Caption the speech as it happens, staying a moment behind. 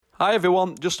Hi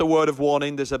everyone, just a word of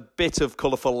warning, there's a bit of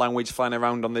colourful language flying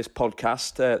around on this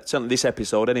podcast, certainly this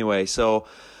episode anyway, so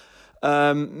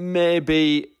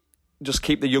maybe just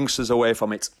keep the youngsters away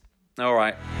from it. All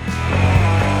right.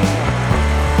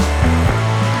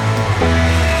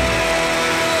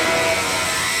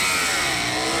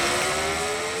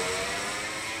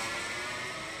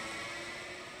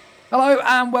 Hello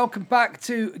and welcome back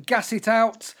to Gas It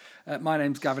Out. My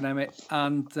name's Gavin Emmett,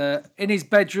 and in his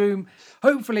bedroom,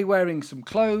 hopefully wearing some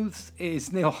clothes,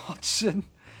 is Neil Hodgson.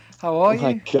 How are you? Oh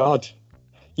my God.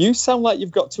 You sound like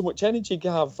you've got too much energy,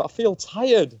 Gav. I feel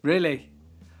tired. Really?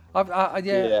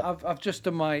 I've just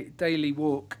done my daily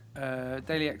walk,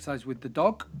 daily exercise with the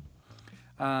dog,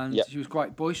 and she was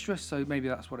quite boisterous, so maybe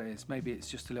that's what it is. Maybe it's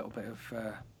just a little bit of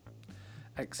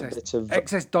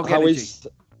excess dog energy.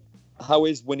 How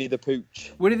is Winnie the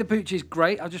Pooch? Winnie the Pooch is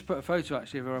great. I just put a photo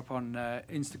actually of her up on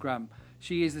Instagram.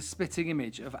 She is the spitting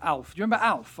image of Alf. Do you remember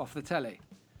Alf off the telly?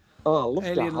 Oh, I love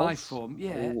Alien that life form.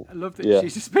 Yeah, Ooh. I loved it. Yeah.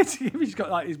 She's a spitting image. She's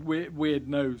got like his weird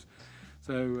nose.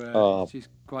 So she's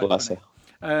quite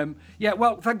funny.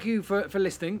 Well, thank you for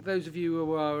listening. Those of you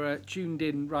who are tuned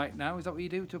in right now, is that what you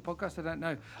do to a podcast? I don't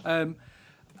know.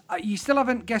 You still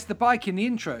haven't guessed the bike in the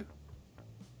intro.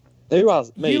 Who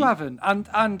has? Me? You haven't.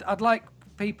 And I'd like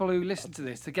people who listen to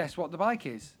this to guess what the bike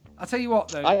is. I'll tell you what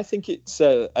though. I think it's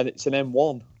an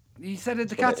M1. You said a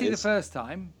Ducati the first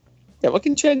time. Yeah, well, I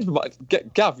can change my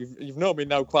mind. Gav, you've known me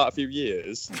now quite a few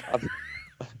years.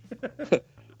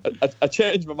 I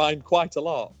changed my mind quite a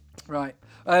lot. Right.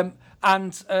 I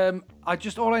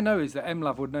just all I know is that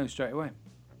MLav would know straight away.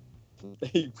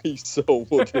 He so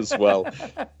would as well.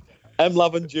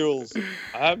 MLav and Jules.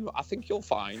 I think you'll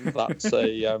find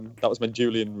that was my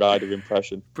Julian Ryder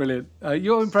impression. Brilliant.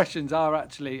 Your impressions are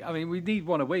actually. I mean, we need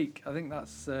one a week. I think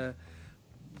that's becoming.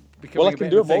 Well, I can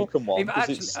do a Morecambe one.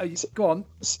 Go on.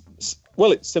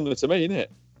 Well, it's similar to me, isn't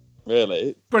it?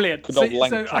 Really. Brilliant.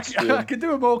 I can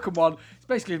do a Morecambe one. It's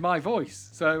basically my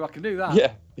voice, so I can do that.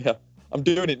 Yeah. I'm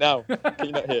doing it now. Can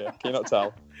you not hear? Can you not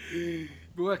tell? We're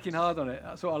working hard on it.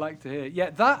 That's what I like to hear. Yeah,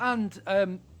 that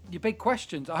and your big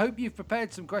questions. I hope you've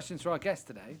prepared some questions for our guest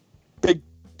today.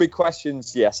 Big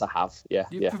questions. Yes, I have. Yeah.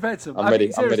 You've prepared some. I'm ready.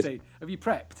 Seriously, have you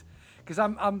prepped? Because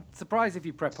I'm surprised if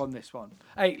you prep on this one.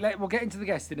 Hey, we'll get into the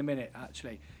guest in a minute,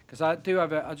 actually, because I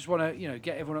just want to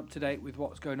get everyone up to date with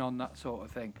what's going on, that sort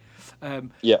of thing.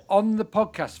 On the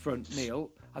podcast front, Neil,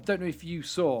 I don't know if you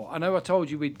saw. I know I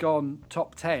told you we'd gone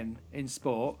top 10 in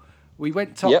sport. We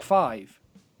went top 5.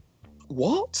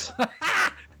 What?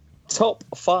 Top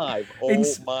 5? Oh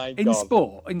my God!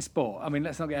 In sport. I mean,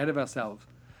 let's not get ahead of ourselves.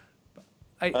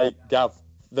 Hey, Gav.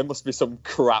 There must be some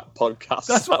crap podcasts.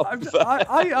 That's what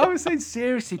I was saying.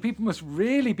 Seriously, people must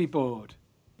really be bored.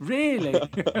 Really,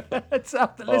 to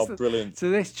have to listen to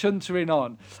this chuntering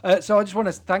on. So I just want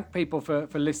to thank people for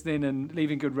listening and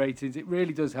leaving good ratings. It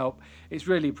really does help. It's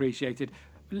really appreciated.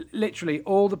 Literally,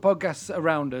 all the podcasts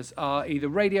around us are either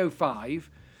Radio 5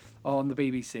 on the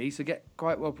BBC, so get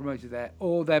quite well promoted there,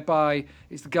 or they're by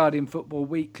it's the Guardian Football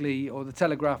Weekly or the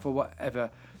Telegraph or whatever.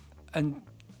 And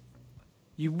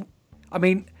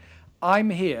I'm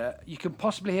here. You can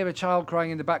possibly hear a child crying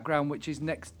in the background, which is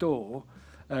next door,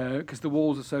 because the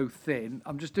walls are so thin.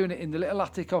 I'm just doing it in the little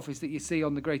attic office that you see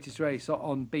on The Greatest Race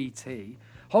on BT.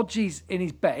 Hodgie's in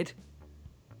his bed.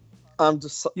 I'm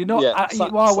just. You're not.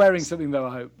 You are wearing something though,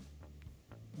 I hope.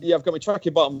 Yeah, I've got my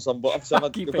tracky bottoms on, but obviously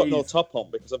I've got no top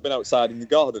on because I've been outside in the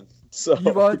garden. So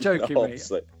you are joking,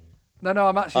 mate. No,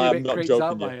 I'm actually a bit creeped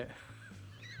out by it.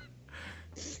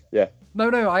 Yeah.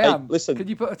 No, I am. Listen. Can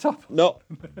you put a top on? No,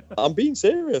 I'm being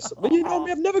serious. Well, you know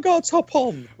me, I've never got a top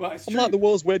on. Well, I'm like the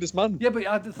world's weirdest man. Yeah, but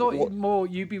I thought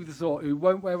you'd be the sort who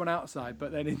won't wear one outside,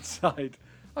 but then inside.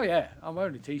 Oh, yeah, I'm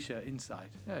wearing a T-shirt inside.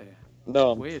 Yeah.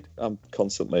 No, weird. I'm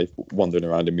constantly wandering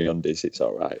around in my undies. It's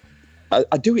all right.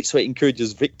 I do it so it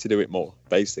encourages Vic to do it more,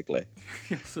 basically.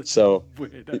 So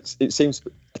it seems.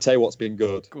 I tell you what's been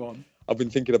good. Go on. I've been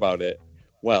thinking about it.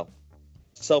 Well,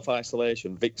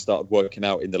 self-isolation. Vic started working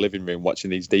out in the living room watching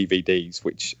these DVDs,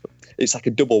 which it's like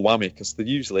a double whammy because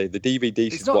usually the DVD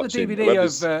she's it's not watching. The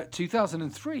DVD of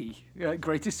 2003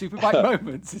 Greatest Superbike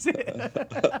Moments, is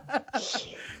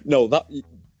it? No, that.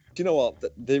 Do you know what?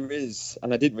 There is,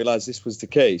 and I didn't realise this was the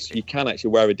case. You can actually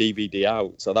wear a DVD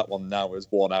out, so that one now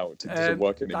is worn out. It doesn't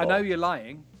work anymore. I know you're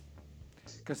lying,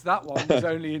 because that one was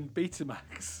only in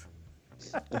Betamax.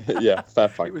 Yeah, fair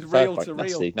fight. It was reel to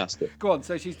reel. Nasty. Go on.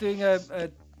 So she's doing a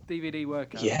DVD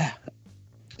workout. Yeah.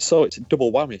 So it's a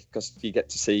double whammy because you get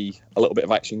to see a little bit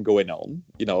of action going on.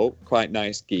 You know, quite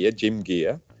nice gear, gym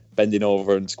gear, bending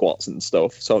over and squats and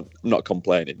stuff. So I'm not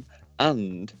complaining.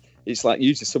 And it's like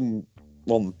usually some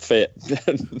one fit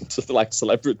sort of like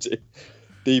celebrity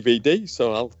DVD.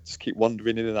 So I'll just keep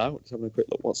wandering in and out, having a quick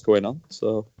look what's going on.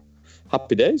 So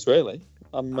happy days, really.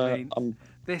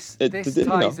 This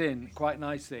ties in quite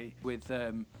nicely with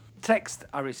a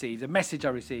message I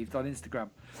received on Instagram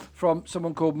from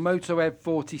someone called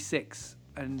MotoEv46,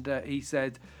 and he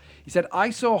said, I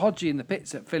saw Hodgie in the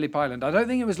pits at Phillip Island. I don't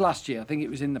think it was last year. I think it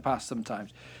was in the past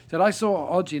sometimes. He said, I saw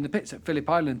Hodgie in the pits at Phillip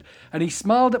Island, and he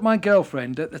smiled at my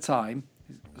girlfriend at the time.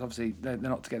 Obviously, they're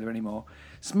not together anymore.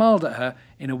 Smiled at her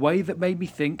in a way that made me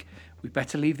think we'd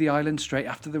better leave the island straight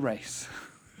after the race.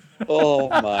 Oh,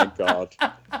 my God.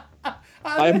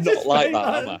 I'm not like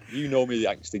that, am I? You know me,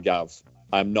 actually, Gav.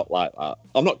 I'm not like that.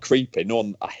 I'm not creepy.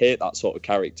 No, I hate that sort of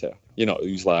character. You know,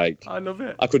 who's like. I love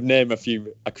it. I could name a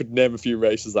few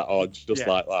races that are just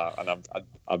like that, and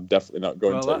I'm definitely not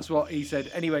going to. Well, that's what he said.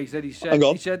 Anyway, he said he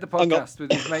shared the podcast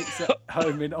with his mates at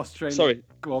home in Australia. Sorry.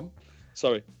 Go on.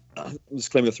 Sorry, I'm just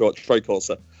clearing the throat. Troy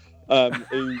Coulter.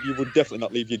 Who you would definitely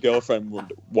not leave your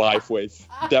girlfriend, wife with.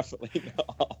 Definitely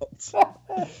not. Do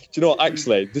you know what?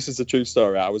 Actually, this is a true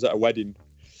story. I was at a wedding,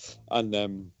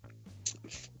 and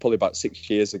probably about 6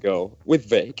 years ago with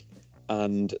Vic,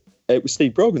 and it was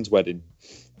Steve Brogan's wedding,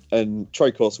 and Troy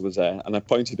Coulter was there, and I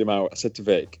pointed him out. I said to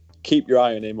Vic, "Keep your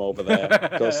eye on him over there,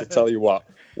 because I tell you what,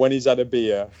 when he's had a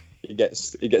beer, he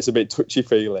gets a bit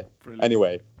touchy-feely."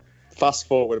 Anyway, fast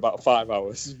forward about 5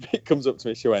 hours, Vic comes up to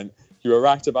me. She went, "You were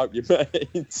right about your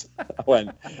mate." I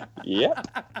went, "Yep."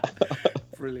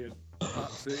 Brilliant.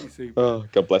 Absolutely super. Oh,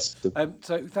 God bless him.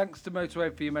 So thanks to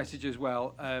MotoEv for your message as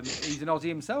well. He's an Aussie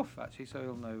himself, actually, so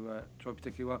he'll know Troy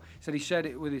particularly well. He said he shared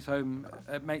it with his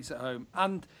mates at home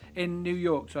and in New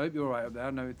York, so I hope you're all right up there.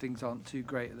 I know things aren't too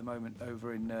great at the moment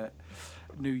over in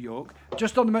New York.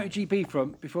 Just on the MotoGP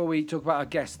front, before we talk about our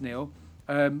guest, Neil,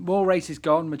 more races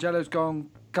gone, Mugello's gone,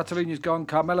 Catalonia's gone,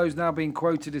 Carmelo's now being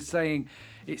quoted as saying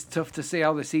it's tough to see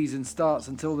how the season starts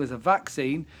until there's a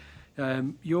vaccine.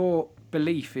 Your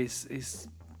belief is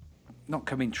not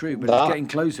coming true, but it's getting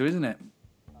closer, isn't it?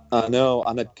 I know,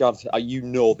 and God, you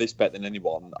know this better than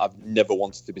anyone. I've never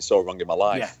wanted to be so wrong in my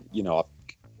life. Yeah. You know,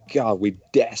 God, we're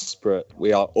desperate.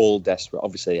 We are all desperate.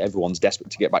 Obviously, everyone's desperate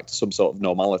to get back to some sort of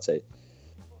normality.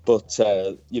 But,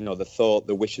 you know, the thought,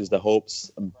 the wishes, the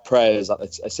hopes and prayers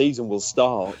that a season will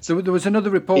start. So there was another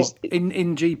report in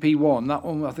GP1, that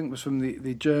one I think was from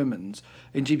the Germans,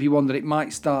 in GP1 that it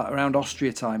might start around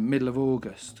Austria time, middle of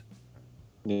August.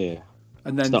 Yeah.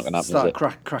 And then start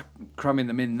cramming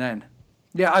them in then.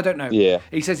 Yeah, I don't know. Yeah.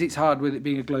 He says it's hard with it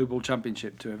being a global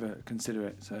championship to ever consider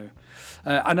it. So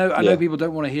I know people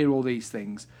don't want to hear all these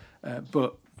things,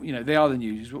 but, you know, they are the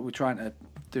news. What we're trying to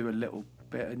do a little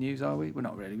bit of news, are we? We're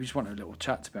not really. We just want a little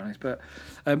chat, to be honest. But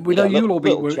we know you'll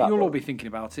all be thinking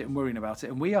about it and worrying about it,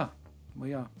 and we are.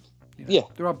 You know, yeah.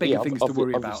 There are bigger things to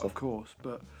worry about, of course.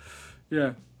 But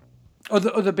yeah,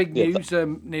 other big news.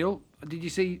 Neil, did you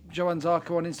see Johann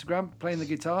Zarco on Instagram playing the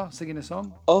guitar, singing a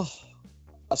song? Oh,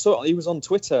 I saw he was on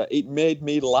Twitter. It made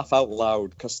me laugh out loud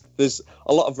because there's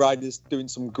a lot of riders doing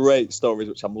some great stories,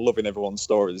 which I'm loving everyone's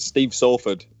stories. Steve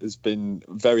Salford has been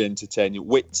very entertaining.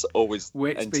 Witt's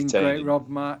entertaining. Been great.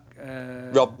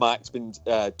 Rob Mack's been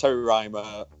Terry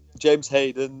Reimer, James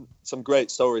Hayden. Some great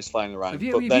stories flying around.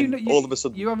 All of a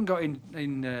sudden, you haven't got in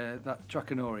that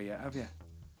Trakanori yet, have you?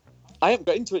 I haven't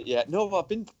got into it yet. No, I've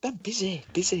been busy.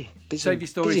 Save your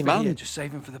stories for here. Just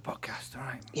save them for the podcast, all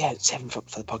right? Yeah, save them for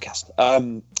the podcast.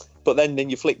 But then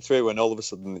you flick through and all of a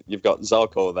sudden you've got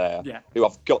Zarco there, who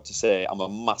I've got to say I'm a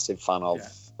massive fan of.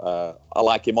 Yeah. I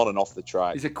like him on and off the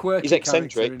track. He's a quirky He's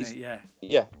eccentric. Character, isn't he?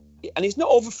 Yeah. And he's not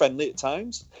over-friendly at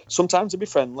times. Sometimes he'll be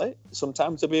friendly.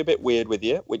 Sometimes he'll be a bit weird with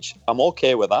you, which I'm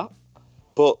okay with that.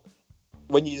 But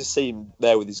when you just see him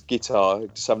there with his guitar,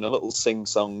 just having a little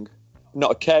sing-song, not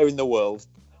a care in the world.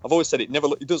 I've always said it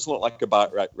doesn't look like a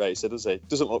bike racer, does he?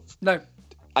 Doesn't look. No.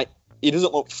 He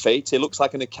doesn't look fit. He looks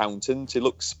like an accountant. He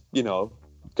looks,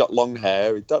 got long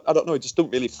hair. I don't know. He just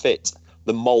doesn't really fit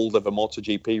the mould of a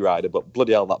MotoGP rider. But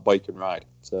bloody hell, that boy can ride.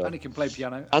 So. And he can play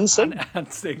piano and sing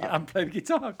and play the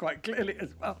guitar quite clearly as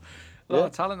well. A lot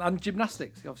of talent and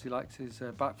gymnastics. He obviously likes his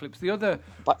backflips. The other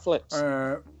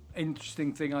backflips.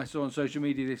 Interesting thing I saw on social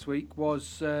media this week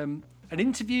was an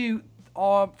interview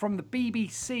from the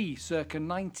BBC circa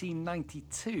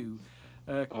 1992,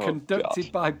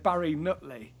 conducted by Barry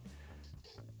Nutley.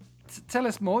 Tell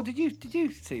us more. Did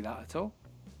you see that at all?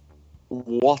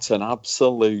 What an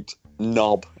absolute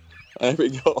knob! There we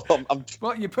go.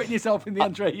 What, you're putting yourself in the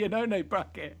Andrea Iannone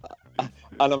bracket?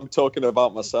 And I'm talking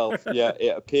about myself. Yeah,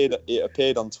 it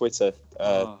appeared on Twitter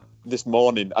this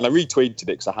morning, and I retweeted it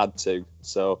because I had to.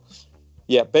 So,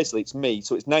 yeah, basically it's me.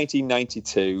 So it's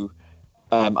 1992.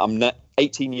 I'm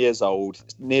 18 years old,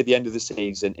 near the end of the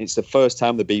season. It's the first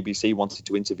time the BBC wanted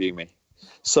to interview me.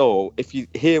 So if you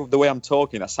hear the way I'm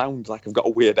talking, I sound like I've got a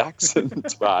weird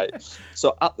accent, right?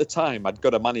 So at the time, I'd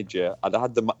got a manager.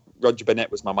 Roger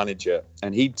Bennett was my manager,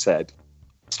 and he'd said,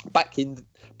 back in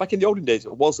the olden days,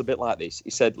 it was a bit like this. He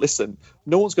said, listen,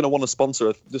 no one's going to want to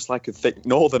sponsor just like a thick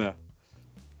northerner.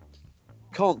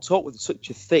 Can't talk with such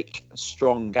a thick,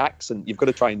 strong accent. You've got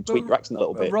to try and tweak your accent a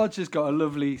little bit. Roger's got a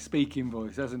lovely speaking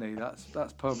voice, hasn't he?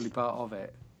 That's probably part of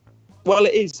it. Well,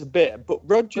 it is a bit, but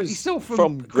Roger's he's still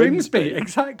from Grimsby,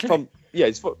 exactly.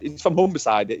 He's from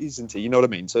Humberside, isn't he? You know what I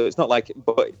mean? So it's not like,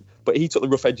 but he took the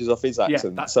rough edges off his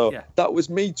accent. That was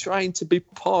me trying to be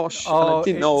posh. Oh, and I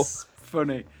didn't know.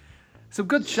 Funny. Some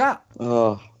good chat.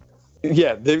 Oh,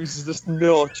 yeah. There was just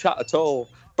no chat at all.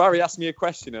 Barry asked me a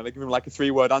question and I give him like a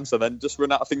 3-word answer, then just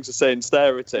run out of things to say and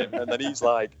stare at him, and then he's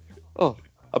like, "Oh,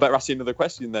 I better ask you another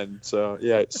question then." So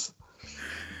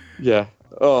yeah.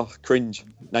 Oh, cringe.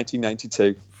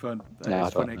 1992. Fun.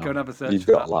 It's funny. Go and have a search. You've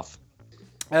got to laugh.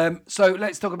 So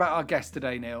let's talk about our guest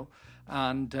today, Neil.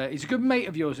 And he's a good mate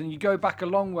of yours, and you go back a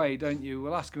long way, don't you?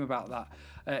 We'll ask him about that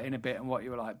in a bit and what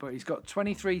you were like. But he's got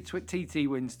 23 TT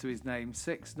wins to his name,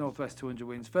 6 Northwest 200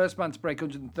 wins. First man to break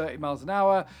 130 miles an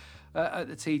hour at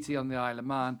the TT on the Isle of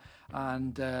Man.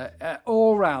 And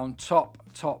all-round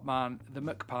top man, the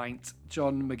McPint,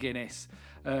 John McGuinness.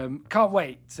 Can't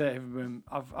wait to him.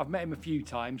 I've met him a few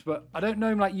times, but I don't know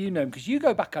him like you know him, because you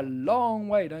go back a long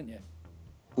way, don't you?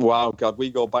 Wow, God, we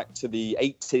go back to the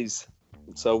 80s.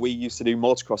 So we used to do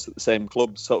motocross at the same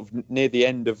club, sort of near the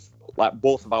end of like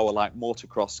both of our like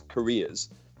motocross careers.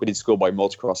 We did schoolboy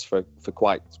motocross for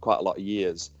quite a lot of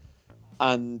years.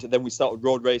 And then we started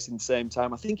road racing at the same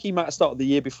time. I think he might have started the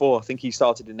year before. I think he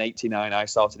started in 89, I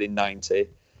started in 90.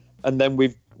 And then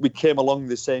we came along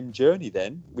the same journey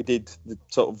then. We did the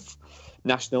sort of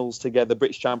nationals together,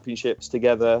 British Championships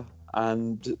together,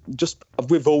 and just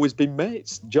we've always been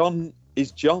mates. John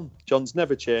is John. John's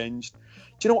never changed.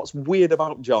 Do you know what's weird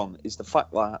about John is the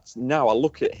fact that now I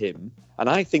look at him and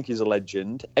I think he's a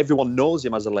legend. Everyone knows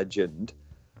him as a legend,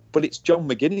 but it's John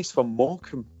McGuinness from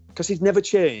Morecambe because he's never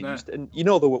changed. No. And you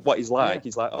know what he's like. Yeah.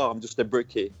 He's like, oh, I'm just a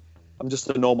brickie. I'm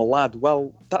just a normal lad.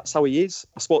 Well, that's how he is.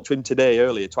 I spoke to him today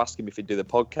earlier to ask him if he'd do the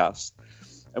podcast,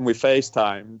 and we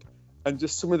FaceTimed, and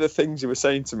just some of the things he was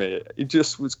saying to me,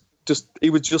 he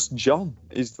was just John.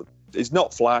 He's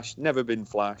not Flash, never been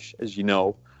Flash, as you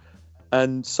know,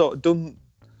 and so don't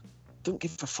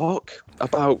give a fuck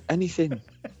about anything,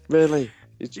 really.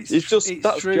 It's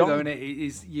true, John. Though, and it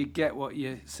is you get what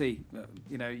you see.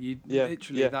 You know,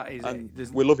 literally that is and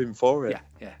it. We love him for it.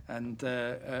 Yeah, and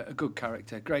a good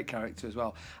character, great character as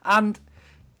well, and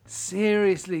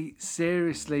seriously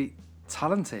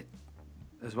talented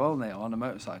as well, Neil, on a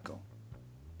motorcycle.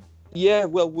 Yeah,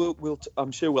 well,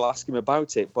 I'm sure we'll ask him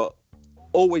about it, but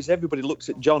always everybody looks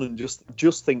at John and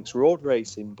just thinks road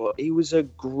racing, but he was a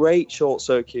great short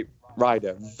circuit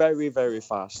rider, very, very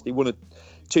fast. He won a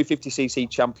 250cc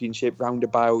championship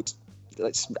roundabout,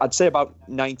 I'd say about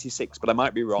 96, but I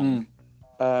might be wrong.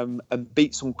 And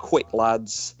beat some quick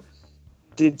lads.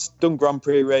 Done Grand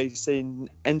Prix racing.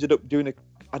 Ended up doing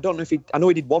I know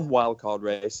he did one wildcard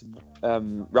race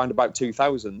round about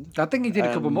 2000. I think he did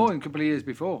a couple more in a couple of years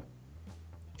before.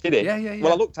 Did he? Yeah.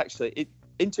 Well, I looked actually.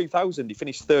 In 2000, he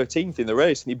finished 13th in the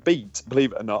race, and he beat,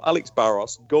 believe it or not, Alex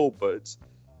Barros, Goldberg,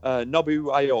 Nobu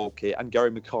Aoki, and Gary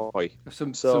McCoy.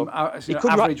 Some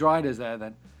average riders there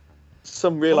then.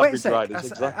 Some real average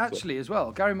riders, exactly. Actually, as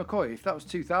well, Gary McCoy, if that was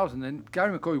 2000, then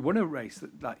Gary McCoy won a race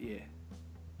that year.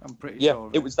 I'm pretty sure. Yeah,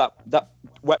 it was that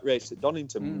wet race at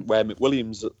Donington where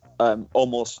McWilliams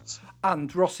almost...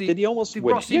 And Rossi... Did he almost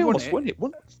win? Rossi won almost it?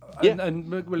 Won it, and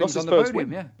McWilliams on the podium,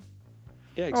 win.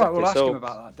 Yeah, exactly. All right, we'll ask him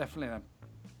about that, definitely then.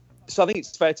 So I think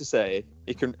it's fair to say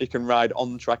he can ride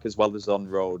on track as well as on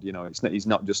road. You know, he's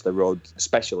not just a road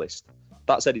specialist.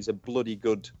 That said, he's a bloody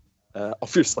good.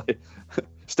 Obviously,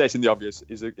 stating the obvious,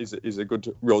 is a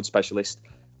good road specialist.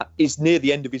 He's near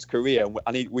the end of his career,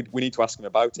 and we need to ask him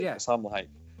about it. Because I'm like,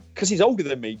 because he's older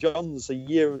than me. John's a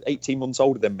year, 18 months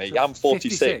older than me. So I'm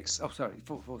 46. 56. Oh, sorry,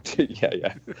 40.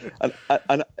 yeah.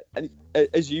 And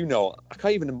as you know, I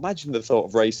can't even imagine the thought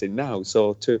of racing now.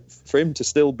 So for him to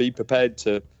still be prepared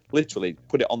to literally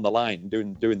put it on the line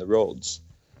doing the roads,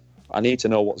 I need to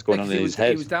know what's going on in his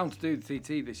head. He was down to do the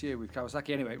TT this year with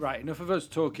Kawasaki. Anyway, right, enough of us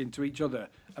talking to each other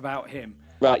about him.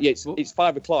 Right, yeah, it's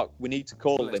 5 o'clock. We need to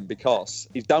call him because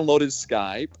he's downloaded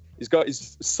Skype. He's got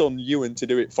his son Ewan to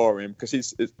do it for him because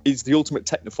he's the ultimate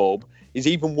technophobe. He's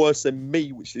even worse than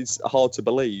me, which is hard to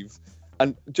believe.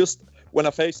 And just when I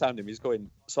FaceTimed him, he's going,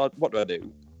 so what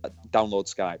do? I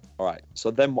download Skype. All right. So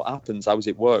then what happens? How does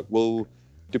it work? We'll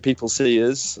do people see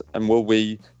us? And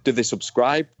do they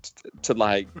subscribe to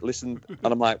like listen?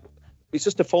 And I'm like, it's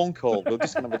just a phone call. We're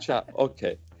just going to have a chat.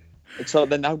 Okay. And so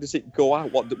then how does it go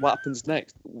out? What happens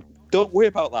next? Don't worry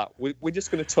about that. We're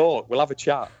just going to talk. We'll have a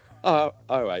chat. Oh,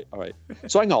 all right.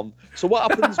 So hang on. So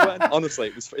what happens when?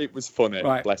 Honestly, it was funny.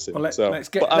 Right. Bless him. Well, let's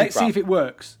see if it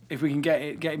works. If we can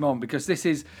get him on, because this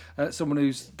is someone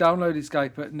who's downloaded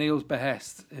Skype at Neil's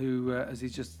behest, who, as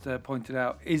he's just pointed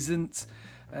out, isn't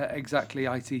exactly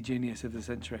IT genius of the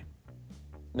century.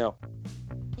 No.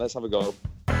 Let's have a go.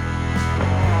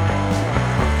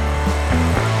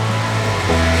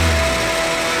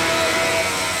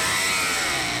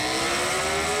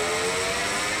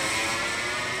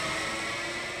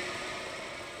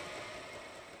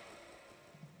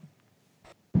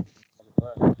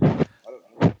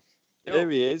 There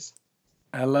he is.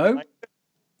 Hello.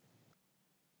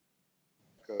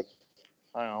 Good.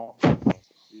 Hang on.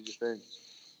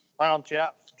 Hang on,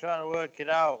 chap. Trying to work it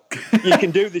out. You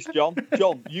can do this, John.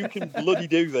 John, you can bloody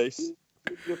do this.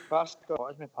 Your passcode.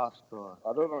 What is my passcode?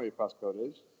 I don't know what your passcode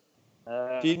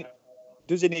is.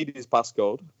 Does he need his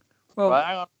passcode? Well, right,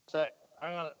 hang on a sec.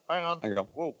 Hang on.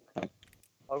 Whoa.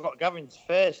 I've got Gavin's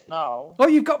face now. Oh,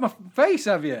 you've got my face,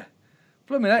 have you?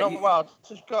 No, well,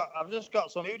 I've just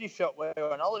got some beauty shop where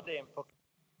you're on holiday in fucking.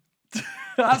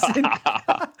 That's in.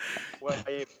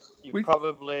 Where you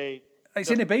probably. It's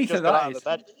in Ibiza, that is.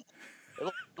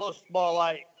 It looks more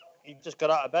like you just got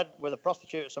out of bed with a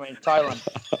prostitute or something in Thailand.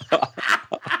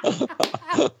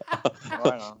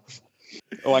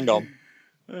 Hang on.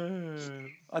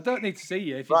 I don't need to see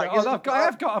you. If you right,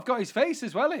 I've got his face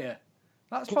as well here.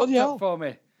 That's popped up for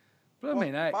me.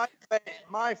 Blooming heck.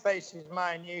 My face is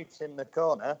minute in the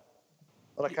corner,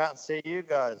 but I can't see you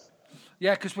guys.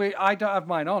 Yeah, because I don't have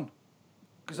mine on.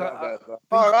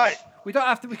 All right. We don't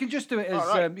have to. We can just do it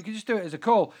as you can just do it as a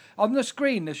call on the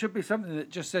screen. There should be something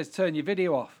that just says turn your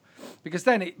video off, because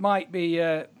then it might be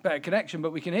better connection,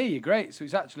 but we can hear you great. So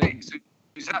it's actually.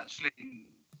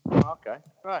 Okay.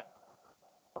 Right.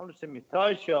 I'm just in my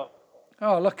toy shop.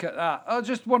 Oh, look at that! Oh,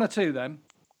 just one or two then.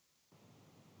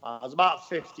 It's about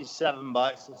 57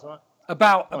 bikes or something.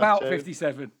 About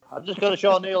 57. I've just got to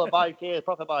show Neil a bike here, a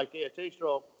proper bike here,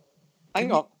 two-stroke.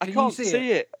 Hang on, I can't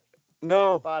see it.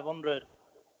 No. 500.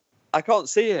 I can't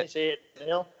see it. Can you see it,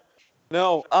 Neil?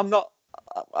 No, I'm not.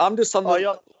 I'm just on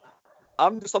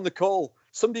the call.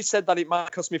 Somebody said that it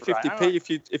might cost me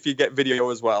 50p if you get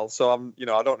video as well. So I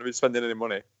don't want to be spending any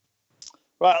money.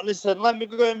 Right, listen, let me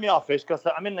go in my office because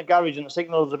I'm in the garage and the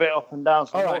signal's a bit up and down.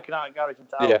 So I'm walking out of the garage and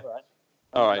town. Yeah. Right?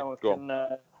 All right, go on.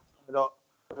 We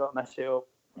don't mess it up.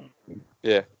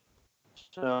 Yeah.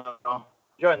 So,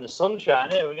 enjoying the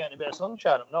sunshine here. We're getting a bit of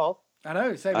sunshine up north. I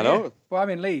know. Same here. Well, I'm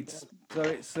in Leeds, so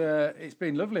it's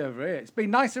been lovely over here. It's been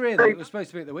nicer here than it was supposed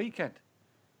to be at the weekend.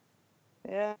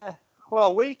 Yeah.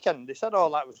 Well, weekend, they said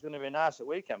all that was going to be nice at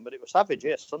weekend, but it was savage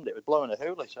here Sunday. It was blowing a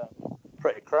hoolie, so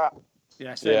pretty crap.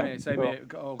 Yeah, same here.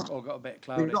 It all got a bit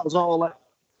cloudy. They got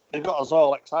us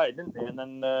all excited, didn't they? And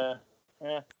then,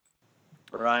 yeah.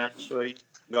 Right, sweet.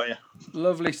 Got you.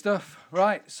 Lovely stuff.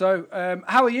 Right, so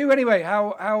how are you anyway?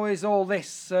 How is all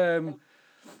this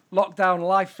lockdown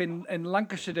life in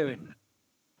Lancashire doing?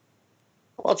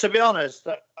 Well, to be honest,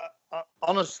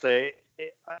 honestly,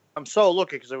 I'm so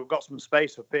lucky because we've got some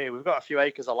space up here. We've got a few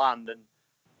acres of land and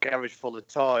a garage full of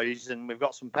toys, and we've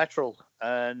got some petrol.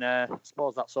 And I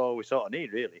suppose that's all we sort of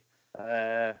need, really.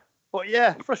 But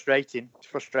yeah, frustrating. It's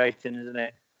frustrating, isn't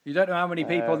it? You don't know how many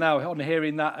people now on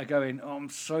hearing that are going, oh, I'm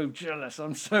so jealous,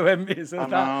 I'm so envious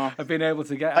of that, of being able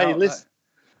to get out.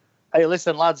 Hey,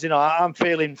 listen, lads, I'm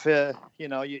feeling for,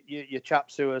 your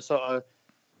chaps who are sort of,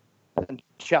 and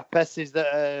chapesses that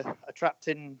are trapped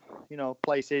in,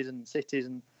 places and cities.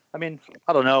 And I mean,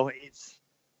 I don't know,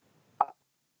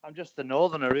 I'm just a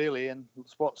northerner, really. And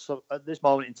at this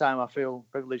moment in time, I feel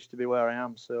privileged to be where I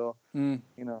am. So,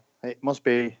 it must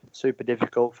be super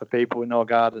difficult for people with no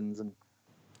gardens and,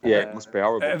 yeah, it must be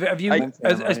horrible.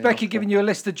 Has Becky given you a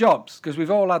list of jobs? Because we've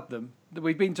all had them.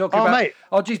 We've been talking about. Mate.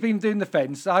 Odgie's been doing the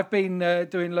fence. I've been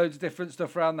doing loads of different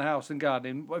stuff around the house and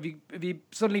gardening. Have you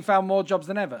suddenly found more jobs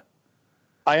than ever?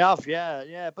 I have,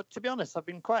 yeah. But to be honest, I've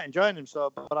been quite enjoying them.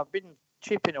 But I've been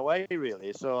chipping away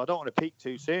really. So I don't want to peak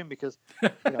too soon because we're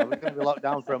going to be locked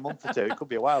down for a month or two. It could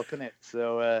be a while, couldn't it?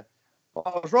 So I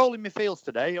was rolling my fields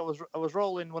today. I was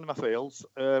rolling one of my fields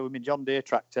with my John Deere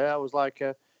tractor. I was like.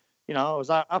 I was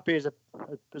happy as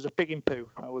a pig in poo.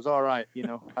 I was all right,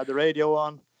 had the radio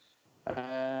on,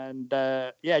 and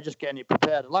just getting it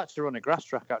prepared. I'd like to run a grass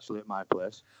track actually at my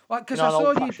place. Well, because I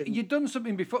saw you'd done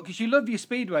something before. Because you love your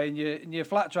speedway and your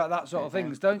flat track, that sort of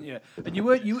things, don't you? And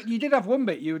you did have one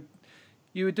bit.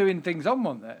 you were doing things on,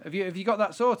 weren't there? Have you got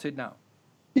that sorted now?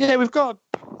 Yeah, we've got.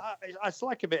 It's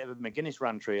like a bit of a McGuinness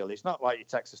ranch, really. It's not like your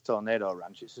Texas Tornado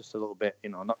ranch. It's just a little bit,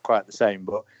 not quite the same.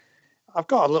 But I've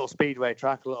got a little speedway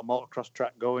track, a little motocross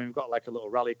track going. We've got like a little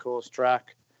rally course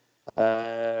track.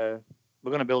 We're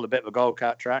going to build a bit of a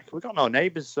go-kart track. We've got no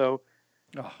neighbours, so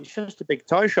it's just a big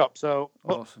toy shop. So,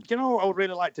 awesome. You know what I would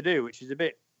really like to do, which is a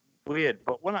bit weird,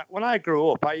 but when I grew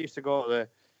up, I used to go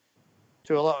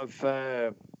to a lot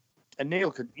of and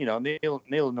Neil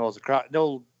knows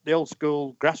the old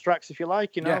school grass tracks, if you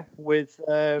like, with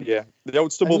the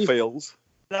old stubble fields,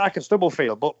 like a stubble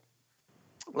field, but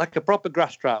like a proper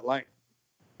grass track, like.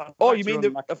 Oh, you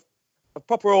mean a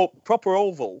proper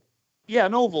oval? Yeah,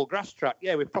 an oval grass track.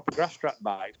 Yeah, with proper grass track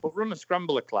bikes, but run a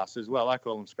scrambler class as well. I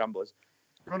call them scramblers.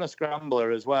 Run a scrambler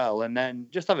as well, and then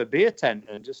just have a beer tent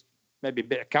and just maybe a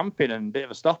bit of camping and a bit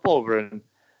of a stopover, and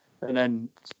then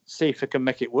see if I can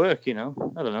make it work. I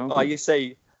don't know. Oh, you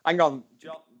see, hang on,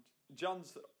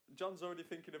 John's already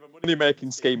thinking of a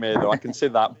money-making scheme here, though. I can see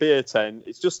that beer tent.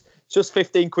 It's just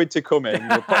 15 quid to come in.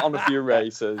 We'll put on a few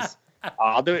races.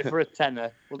 I'll do it for a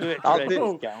tenner. We'll do it for a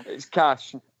discount. It's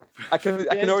cash. I can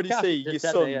already see your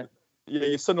son. Yeah,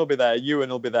 your son will be there. Ewan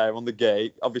will be there on the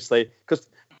gate, obviously, because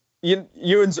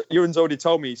Ewan's already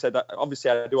told me. He said that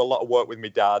obviously I do a lot of work with my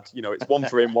dad. It's one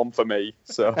for him, one for me.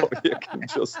 So you can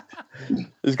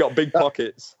he's got big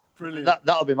pockets. Brilliant.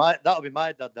 That'll be my dad. That'll be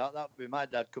my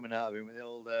dad coming out of him with the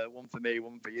old one for me,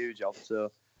 one for you job.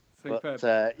 So. But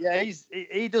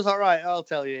he does all right. I'll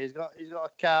tell you, he's got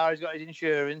a car, he's got his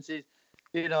insurance, he's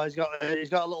got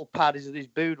a little pad, his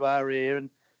boudoir here, and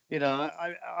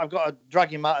I've got to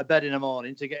drag him out of bed in the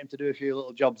morning to get him to do a few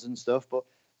little jobs and stuff. But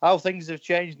how things have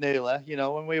changed, Neil.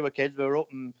 When we were kids, we were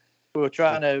up and we were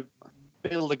trying to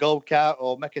build a go-kart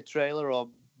or make a trailer or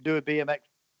do a BMX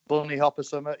bunny hop or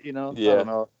something. Yeah. I don't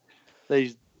know. They're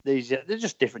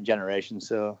just different generations.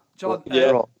 So John,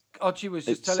 Odgie was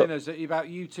just telling us about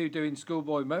you two doing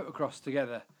schoolboy motocross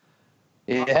together.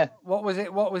 Yeah. What was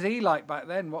it? What was he like back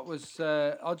then? What was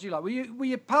Odgie like? Were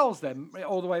you pals then,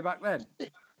 all the way back then?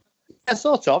 Yeah,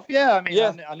 sort of. Yeah, I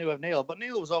mean, I knew of Neil, but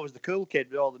Neil was always the cool kid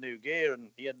with all the new gear, and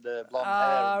he had the blonde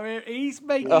hair. He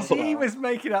was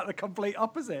making out the complete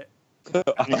opposite.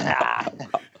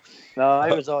 No,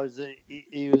 he was always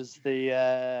he was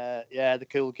the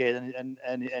cool kid, and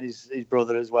his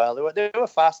brother as well. They were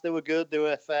fast, they were good, they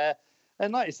were fair,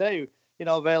 and like you say,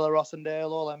 Vale of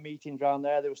Rossendale, all our meetings around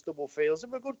there, they were stubble fields. They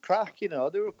were good crack, they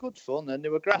were good fun, and they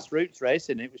were grassroots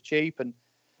racing. It was cheap, and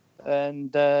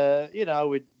we'd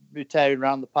be tearing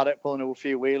around the paddock, pulling over a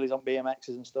few wheelies on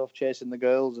BMXs and stuff, chasing the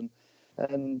girls, and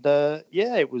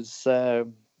it was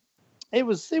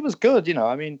good.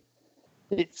 I mean,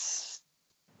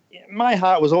 my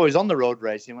heart was always on the road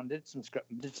racing. When I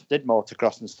did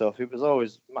motocross and stuff,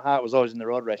 my heart was always in the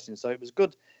road racing. So it was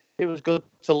good. It was good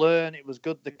to learn. It was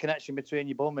good, the connection between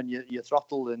your bum and your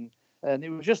throttle, and it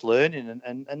was just learning,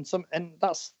 and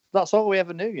that's all we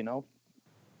ever knew.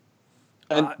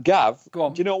 And Gav,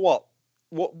 do you know what?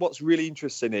 What's really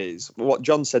interesting is what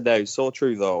John said there is so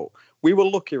true though. We were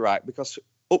lucky, right? Because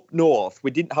up north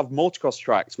we didn't have motocross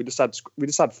tracks. We just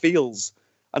had fields,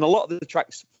 and a lot of the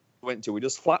tracks we went to were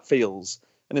just flat fields.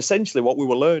 And essentially, what we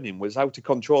were learning was how to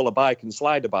control a bike and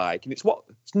slide a bike. And it's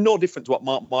no different to what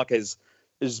Marc Marquez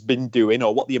has been doing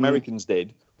or what the Americans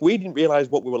did. We didn't realise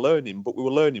what we were learning, but we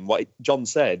were learning what John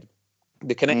said,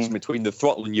 the connection between the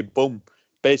throttle and your bum,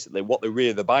 basically what the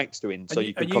rear of the bike's doing, so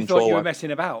you can control. And you thought you were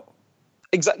messing about?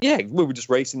 Exactly. Yeah, we were just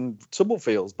racing stubble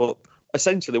fields, but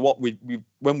essentially,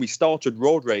 when we started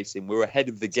road racing, we were ahead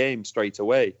of the game straight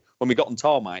away when we got on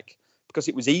tarmac, because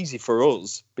it was easy for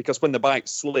us. Because when the bike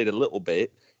slid a little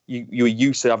bit, you were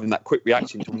used to having that quick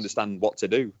reaction to understand what to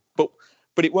do. But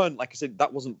it weren't, like I said,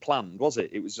 that wasn't planned, was it?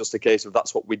 It was just a case of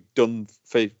that's what we'd done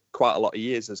for quite a lot of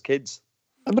years as kids.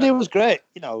 But it was great,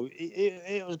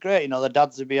 it was great. The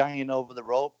dads would be hanging over the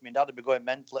rope. My dad would be going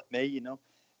mental at me,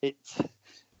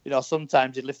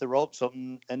 sometimes he'd lift the ropes up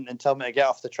and tell me to get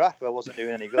off the track if I wasn't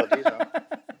doing any good.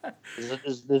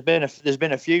 There's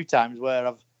been a few times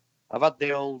where I've had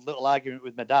the old little argument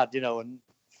with my dad, and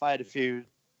fired a few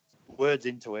words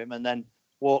into him, and then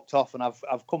walked off, and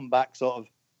I've come back sort of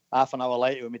half an hour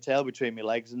later with my tail between my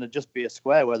legs, and there'd just be a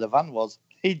square where the van was.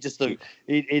 He'd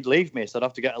leave me, so I'd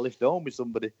have to get a lift home with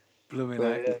somebody. I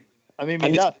mean,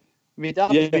 my dad was my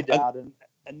dad,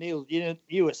 and Neil,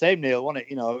 you were the same, Neil, wasn't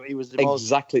it? He was the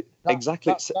exactly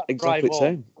the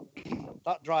same.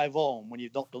 That drive home when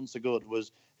you've not done so good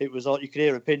you could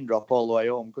hear a pin drop all the way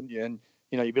home, couldn't you? And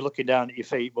you'd be looking down at your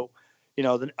feet, but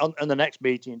on the next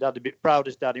meeting, Dad would be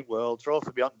proudest dad in the world,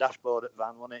 trophy be on the dashboard at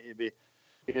van, wasn't it? He'd be,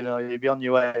 You know, you'd be on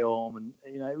your way home, and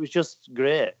you know, it was just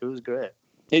great. It was great.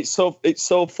 It's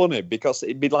so funny because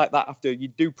it'd be like that after you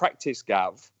do practice,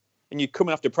 Gav, and you're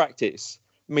coming after practice.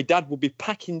 My dad would be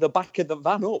packing the back of the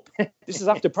van up. This is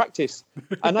after practice,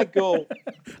 and I'd go.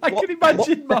 I can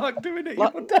imagine Mark doing it.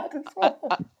 Like, your dad as well.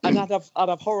 And I'd have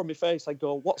horror on my face. I'd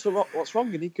go, "What's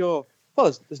wrong?" And he'd go,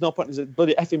 "Well, there's no point in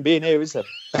bloody effing being here, is there?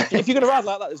 If you're going to ride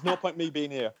like that, there's no point in me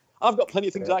being here. I've got plenty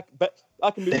of things I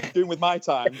can be doing with my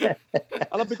time."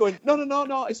 And I'd be going, no,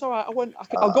 it's all right.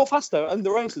 I'll go faster in the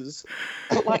races.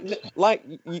 But like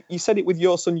you said it with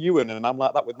your son Ewan, and I'm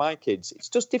like that with my kids. It's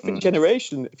just different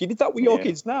generation. If you did that with your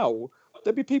kids now,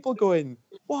 there'd be people going,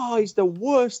 "Wow, he's the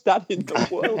worst dad in the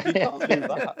world. You can't do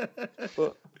that."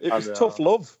 But it was tough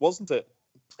love, wasn't it?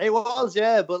 It was,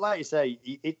 yeah. But like you say,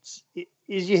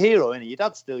 he's your hero, isn't he? Your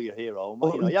dad's still your hero.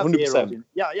 You know,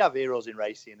 you have heroes in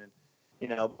racing, and you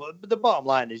know. But the bottom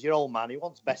line is, your old man, he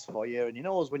wants best for you, and he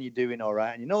knows when you're doing all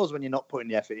right, and he knows when you're not putting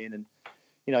the effort in, and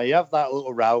you know, you have that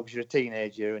little row because you're a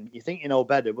teenager, and you think you know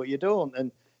better, but you don't,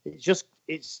 and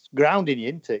it's grounding you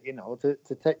into it, you know, to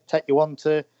take you on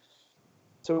to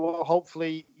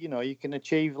hopefully, you know, you can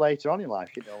achieve later on in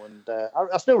life, you know. And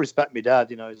I still respect my dad,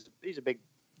 you know. He's a big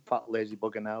fat lazy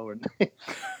bugger now, and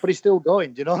but he's still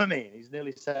going. Do you know what I mean? He's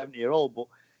nearly 70-year-old, but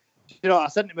you know, I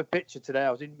sent him a picture today.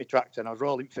 I was in my tractor and I was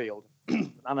rolling field,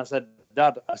 and I said,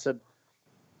 "Dad," I sent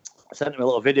him a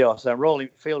little video. I said, "I'm rolling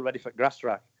field ready for grass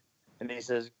track," and he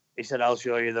said, "I'll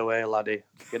show you the way, laddie.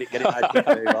 Get it nice and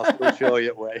smooth. I'll still show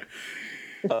you the way."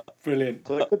 Brilliant.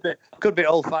 So it could be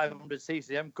old 500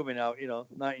 CCM coming out, you know,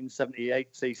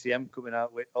 1978 CCM coming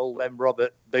out with old M.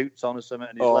 Robert boots on or something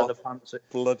and his leather pants.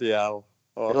 Bloody hell.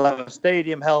 He'll have a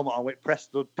stadium helmet on with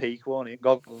Prestud peak, won't he?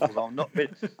 Goggles on.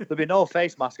 There'll be no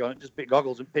face mask on it, just big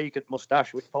goggles and peaked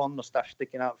moustache with pawn moustache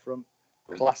sticking out from.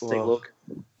 Classic look.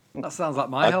 That sounds like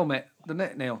my helmet, doesn't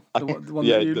it, Neil? The one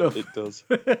that you love. It does.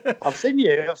 I've seen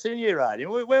you riding.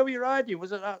 Where were you riding?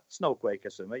 Was it that Snowquake or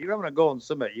something? You were having a go on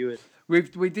something.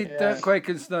 We did Quake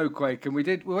and Snowquake, and we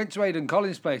went to Aidan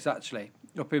Collins' place actually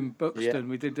up in Buxton.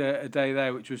 We did a day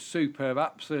there, which was superb.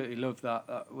 Absolutely loved that.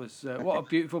 That was what a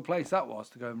beautiful place that was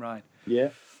to go and ride.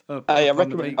 Yeah. I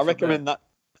recommend that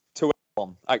to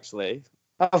everyone. Actually,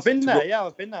 I've been there. Yeah,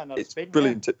 I've been there. It's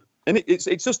brilliant. Yeah. And it's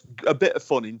just a bit of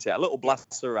fun, isn't it? A little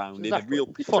blast around in a real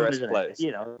picturesque place.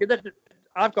 You know,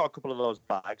 I've got a couple of those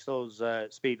bikes, those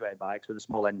speedway bikes with the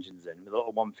small engines in, with the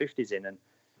little 150s in, and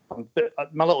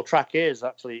my little track is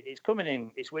actually it's coming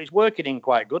in. It's working in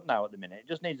quite good now at the minute. It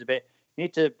just needs a bit. You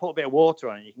need to put a bit of water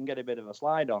on it. You can get a bit of a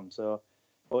slide on. So,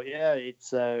 but yeah,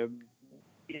 it's.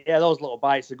 Those little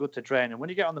bikes are good to train, and when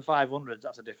you get on the 500s,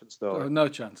 that's a different story. Oh, no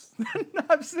chance.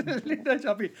 Absolutely no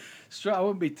chance. I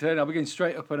wouldn't be turning. I'll be going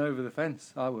straight up and over the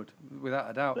fence. I would, without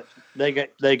a doubt. They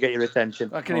get your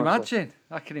attention. I can imagine.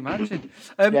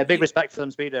 Big respect for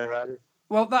them speedo riders.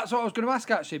 Well, that's what I was going to ask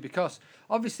actually, because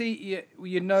obviously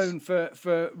you're known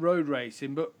for road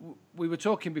racing, but we were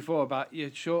talking before about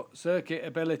your short circuit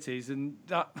abilities, and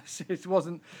that it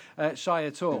wasn't shy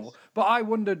at all. But I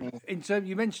wondered, in terms,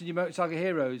 you mentioned your motorcycle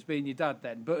heroes being your dad,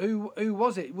 then, but who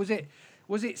was it? Was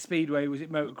it speedway? Was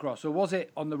it motocross, or was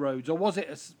it on the roads, or was it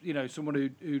someone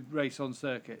who'd race on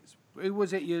circuits? Who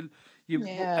was it you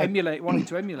wanted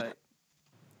to emulate?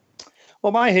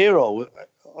 Well, my hero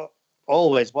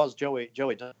always was Joey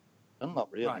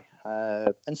Dunlop, really, right.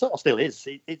 And sort of still is.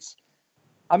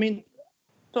 I mean,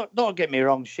 don't get me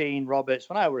wrong, Sheen, Roberts.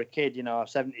 When I were a kid, you know, a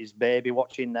 70s baby,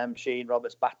 watching them, Sheen,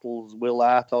 Roberts battles, Will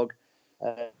Hartog.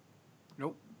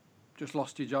 Nope, just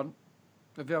lost you, John.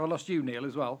 Have you ever lost you, Neil,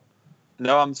 as well?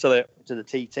 No, I'm still here. To the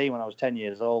TT when I was 10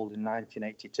 years old in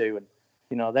 1982, and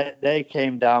you know they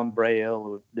came down Bray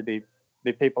Hill. There'd be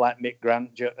people like Mick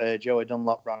Grant, Joey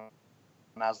Dunlop, Ron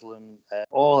Aslan,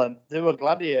 all of them. They were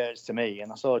gladiators to me,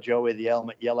 and I saw Joey with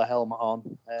the yellow helmet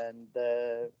on, and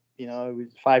you know, he was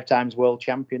 5 times world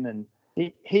champion, and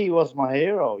he was my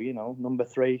hero, you know, number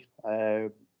 3,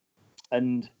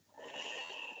 and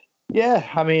yeah,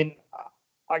 I mean,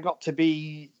 I got to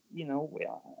be, you know,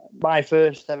 my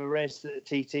first ever race at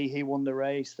the TT. He won the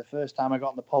race. The first time I got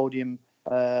on the podium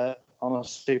on a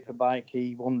super bike,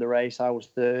 he won the race. I was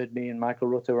 3rd. Me and Michael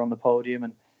Rutter were on the podium,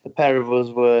 and the pair of us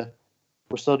were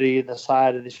stood either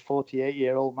side of this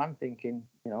 48-year-old man thinking,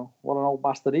 you know, what an old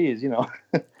bastard he is, you know.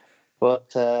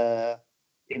 But,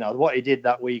 you know, what he did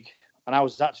that week, and I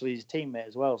was actually his teammate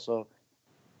as well. So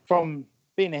from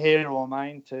being a hero of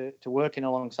mine to working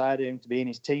alongside him, to being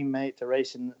his teammate, to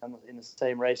racing in the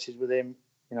same races with him,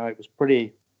 you know, it was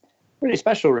pretty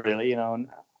special, really, you know. And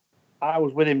I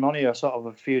was with him only a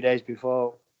few days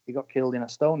before he got killed in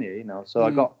Estonia, you know. So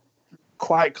I got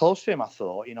quite close to him, I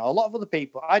thought. You know, a lot of other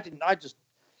people, I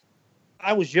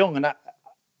I was young, and I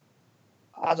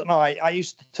don't know. I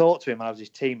used to talk to him when I was his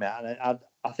teammate, and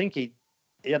I think he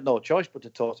had no choice but to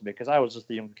talk to me because I was just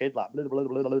a young kid, like blah, blah,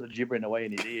 blah, blah, blah, gibbering away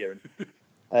in his ear,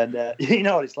 and you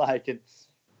know what it's like,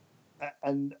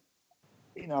 and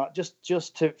you know, just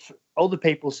to other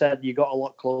people said you got a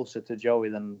lot closer to Joey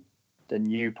than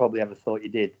you probably ever thought you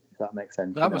did. If that makes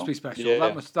sense. That must be special. Yeah.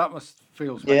 That must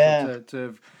feel special to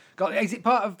have got. Is it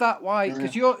part of that? Why?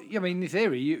 Because I mean, in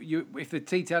theory, you if the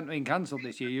TT hadn't been cancelled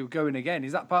this year, you're going again.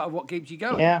 Is that part of what keeps you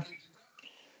going? Yeah.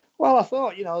 Well, I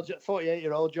thought,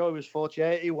 48-year-old Joey was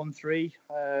 48. He won 3.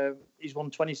 He's won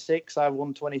 26. I've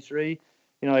won 23.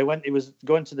 You know, he was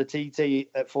going to the TT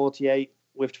at 48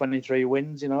 with 23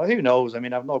 wins. You know, who knows? I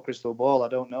mean, I've no crystal ball. I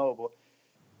don't know, but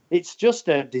it's just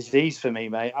a disease for me,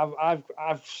 mate.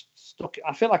 I've stuck.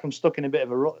 I feel like I'm stuck in a bit of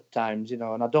a rut at times, you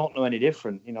know, and I don't know any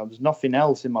different. You know, there's nothing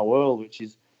else in my world, which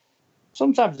is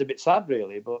sometimes a bit sad,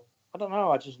 really. But I don't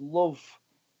know. I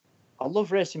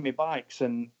love racing my bikes,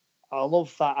 and I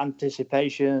love that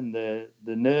anticipation, the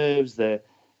nerves, the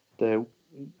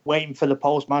waiting for the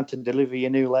postman to deliver your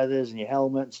new leathers and your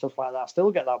helmet and stuff like that. I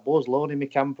still get that buzz, loading my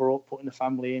camper up, putting the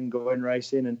family in, going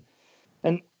racing,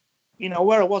 and you know,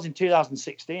 where I was in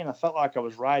 2016, I felt like I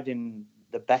was riding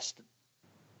the best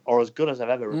or as good as I've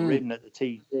ever ridden at the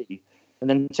TT. And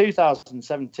then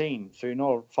 2017, through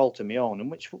no fault of my own,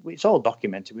 and which it's all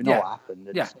documented, we know what happened.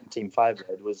 The 17.5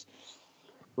 raid was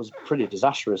pretty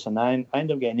disastrous, and I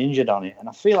ended up getting injured on it. And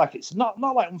I feel like it's not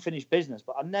like unfinished business,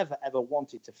 but I never ever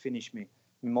wanted to finish my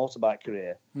motorbike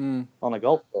career on a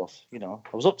golf course. You know,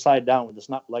 I was upside down with a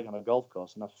snapped leg on a golf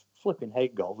course, and I flipping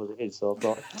hate golf as it is. So I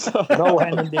thought, no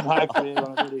end in my career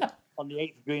on the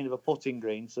 8th green of a putting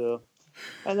green. So,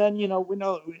 and then we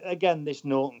know again this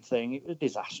Norton thing. It was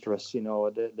disastrous. You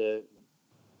know,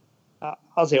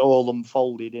 as it all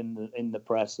unfolded in the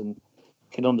press, and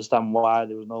can understand why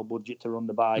there was no budget to run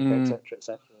the bike, etc.,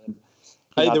 etc.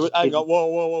 Hey, hang on,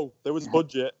 whoa! There was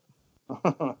budget.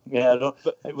 Yeah,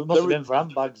 it must have been for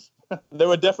handbags. There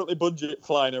were definitely budget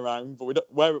flying around, but we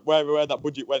don't, where that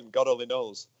budget went, God only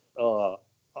knows. Oh,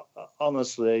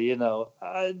 honestly, you know,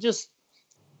 I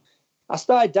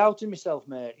started doubting myself,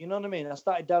 mate. You know what I mean? I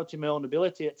started doubting my own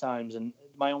ability at times and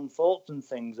my own thoughts and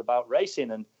things about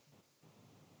racing. And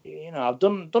you know, I've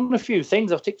done a few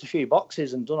things. I've ticked a few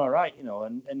boxes and done all right. You know,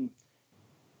 and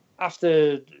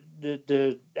after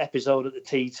the episode at the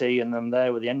TT, and I'm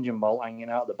there with the engine bolt hanging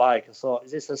out of the bike, I thought,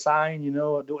 is this a sign? You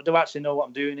know, do I actually know what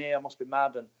I'm doing here? I must be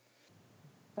mad.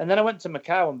 And then I went to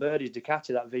Macau and Birdie's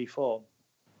Ducati, that V4,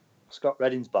 Scott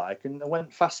Redding's bike, and I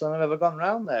went faster than I've ever gone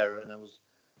round there. And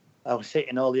I was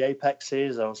hitting all the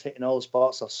apexes, I was hitting all the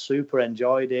spots, I super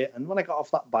enjoyed it. And when I got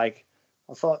off that bike,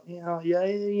 I thought, you know, yeah,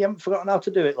 you haven't forgotten how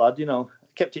to do it, lad. You know, I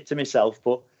kept it to myself,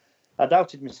 but I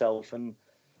doubted myself, and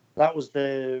that's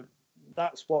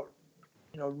what,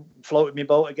 you know, floated my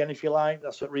boat again, if you like.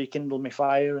 That's what rekindled my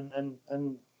fire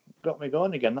and got me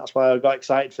going again. That's why I got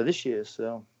excited for this year.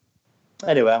 So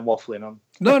anyway, I'm waffling on.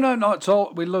 No, not at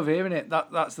all. We love hearing it.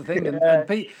 That's the thing.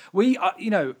 And we you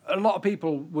know, a lot of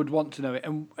people would want to know it,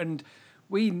 and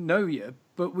we know you,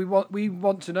 but we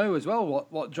want to know as well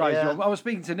what drives you. I was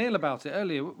speaking to Neil about it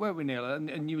earlier, weren't we, Neil?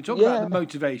 And you were talking about the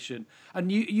motivation,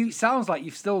 and you sounds like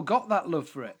you've still got that love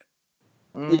for it.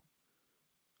 Oh.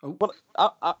 Well,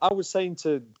 I was saying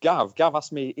to Gav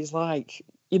asked me, he's like,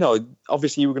 you know,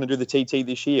 obviously you were going to do the TT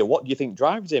this year. What do you think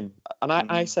drives him? And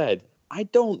I said, I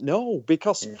don't know,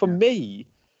 because for me,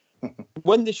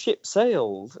 when the ship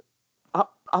sailed,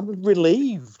 I'm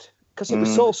relieved because it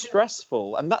was so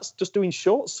stressful, and that's just doing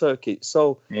short circuits.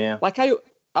 So, like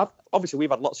I've obviously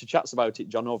we've had lots of chats about it,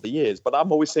 John, over the years, but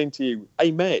I'm always saying to you, hey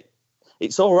mate,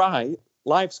 it's all right.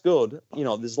 Life's good. You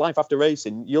know, there's life after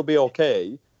racing. You'll be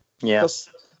okay. Yeah.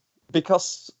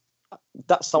 Because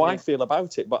that's how I feel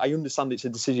about it. But I understand it's a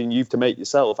decision you've to make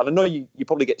yourself. And I know you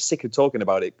probably get sick of talking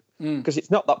about it because it's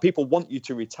not that people want you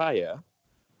to retire.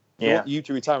 They want you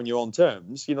to retire on your own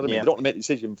terms. You know what I mean? They don't want to make the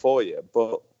decision for you.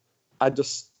 But I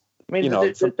mean,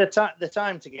 the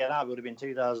time to get out would have been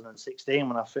 2016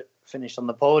 when I finished on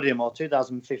the podium, or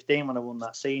 2015 when I won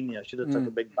that senior. I should have took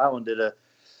a big bow and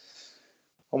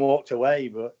walked away.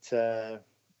 But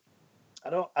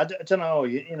I don't know.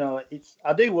 You know,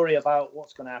 I do worry about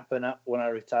what's going to happen when I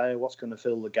retire, what's going to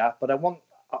fill the gap. But I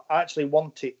actually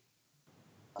want it.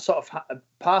 Sort of a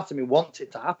part of me wants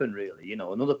it to happen, really. You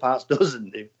know, another part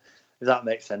doesn't. If that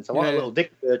makes sense. I want a little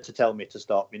dick bird to tell me to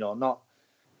stop. You know, not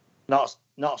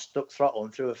stuck throttle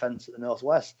and through a fence at the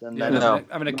northwest, and then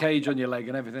having a cage on your leg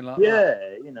and everything like that.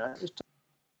 Yeah, you know.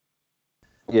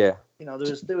 You know,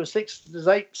 there was 6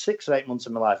 or 8 months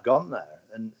of my life gone there,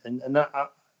 and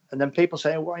then people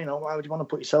say, well, why would you want to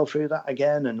put yourself through that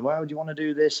again? And why would you want to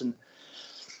do this? And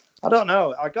I don't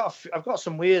know. I've got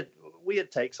some weird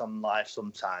takes on life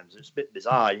sometimes. It's a bit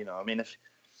bizarre, I mean,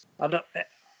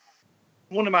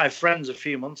 one of my friends a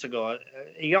few months ago,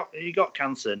 he got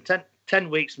cancer, and 10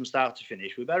 weeks from start to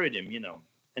finish, we buried him,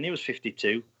 and he was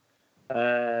 52.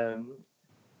 I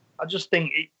just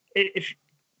think if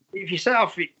you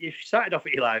started off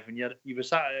at your life and you were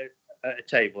sat at a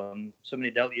table and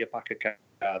somebody dealt you a pack of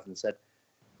cards and said,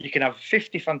 you can have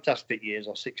 50 fantastic years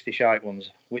or 60 shite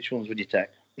ones, which ones would you take?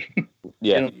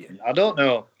 Yeah. I don't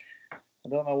know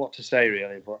what to say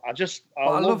really, but I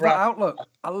love that outlook.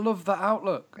 I love that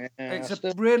outlook. Yeah, it's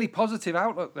a really positive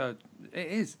outlook, though. It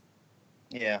is.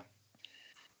 Yeah.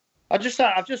 I've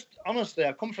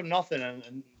come from nothing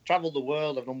and travelled the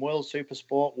world. I've done World Super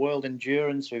Sport, World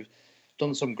Endurance. We've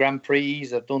done some Grand Prix.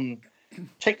 I've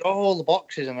ticked all the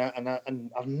boxes, and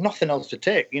I've nothing else to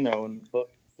tick, but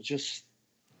just,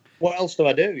 what else do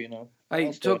I do,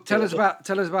 Hey, so tell us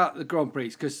about the Grand Prix,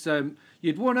 because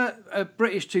you'd won a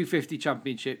British 250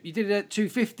 championship. You did a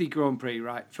 250 Grand Prix,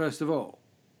 right? First of all.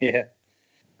 Yeah.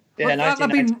 Yeah.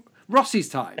 That'd been Rossi's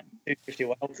time. 250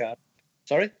 wildcard.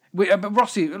 Sorry. But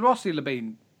Rossi will have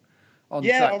been on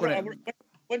track.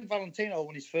 When Valentino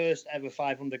won his first ever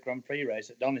 500 Grand Prix race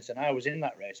at Donington, I was in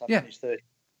that race. I finished 30.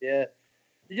 Yeah.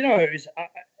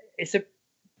 It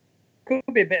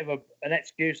could be a bit of an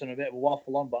excuse and a bit of a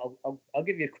waffle on, but I'll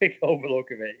give you a quick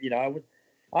overlook of it.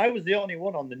 I was the only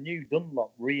one on the new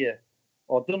Dunlop rear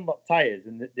or Dunlop tyres,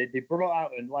 and they brought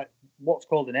out in like what's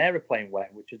called an aeroplane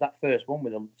wet, which is that first one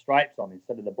with the stripes on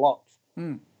instead of the blocks.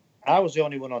 I was the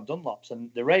only one on Dunlops, and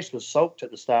the race was soaked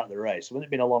at the start of the race. When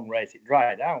it'd been a long race, it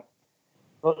dried out.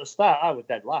 But at the start, I was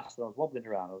dead last, and I was wobbling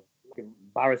around. I was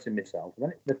embarrassing myself.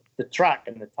 And then the track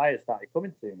and the tyres started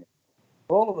coming to me.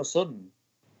 All of a sudden,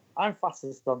 I'm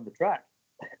fastest on the track.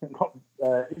 It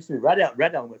used to be red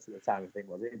helmets at the time, I think,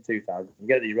 was it, in 2000? You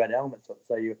get these red helmets up,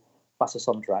 so you're fastest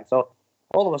on track. So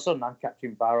all of a sudden, I'm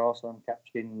catching Barros, I'm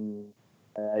catching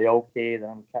Aoki, then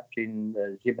I'm catching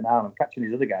Gibernal, I'm catching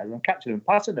these other guys, and I'm catching them,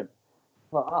 passing them.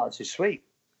 I'm like, this is sweet.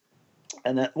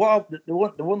 And the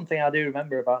one thing I do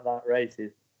remember about that race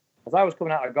is, as I was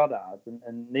coming out of Goddard,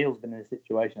 and Neil's been in a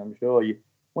situation, I'm sure,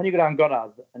 when you go down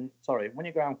when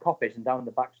you go down Coppice and down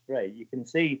the back straight, you can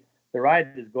see the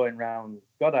riders going round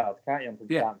Goddard, can't you, until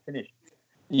the start and finish?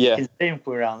 Yeah. You can see them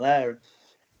coming around there.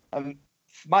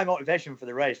 My motivation for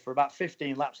the race, for about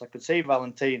 15 laps, I could see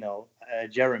Valentino,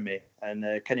 Jeremy, and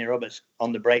Kenny Roberts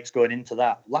on the brakes going into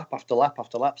that, lap after lap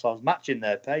after lap. So I was matching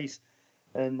their pace.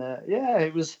 And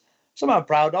it was something I'm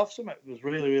proud of. Something that was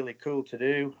really, really cool to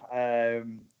do. The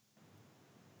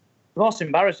most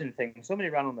embarrassing thing, somebody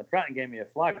ran on the track and gave me a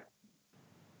flag,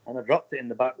 and I dropped it in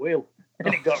the back wheel.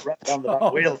 And it got wrapped down the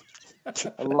back wheel.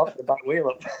 I locked the back wheel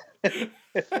up.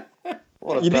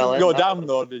 You didn't go down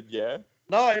though, did you?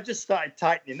 No, I just started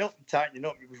tightening up.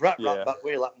 It was wrapped around the back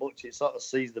wheel that much. It sort of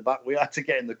seized the back wheel. I had to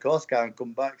get in the course car and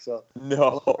come back. So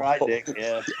no, right, Dick.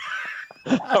 Yeah.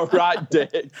 All right,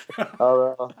 Dick.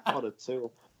 What a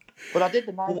tool. But I did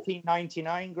the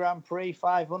 1999 Grand Prix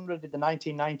 500. Did the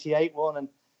 1998 one, and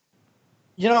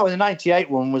the 98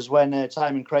 one was when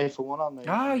Simon Crayford won on the.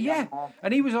 Oh yeah,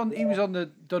 and he was on the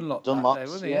Dunlop. Dunlops, that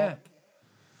day, wasn't he? Yeah.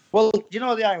 Well,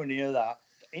 the irony of that.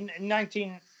 In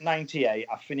 1998,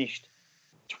 I finished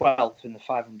 12th in the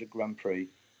 500 Grand Prix,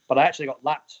 but I actually got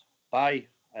lapped by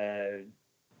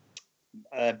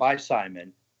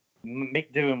Simon.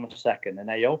 Mick Doohan was second, and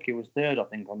Aoki was third, I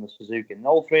think, on the Suzuki. And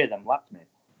all three of them lapped me.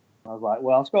 I was like,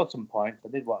 well, I scored some points. I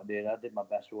did what I did. I did my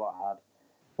best for what I had.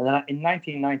 And then in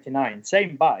 1999,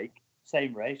 same bike,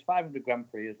 same race, 500 Grand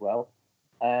Prix as well.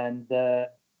 And I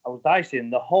was dicing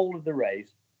the whole of the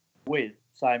race with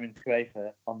Simon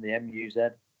Crayford on the MUZ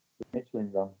with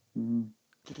Michelin's on.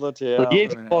 Bloody hell. The year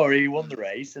before he won the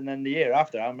race, and then the year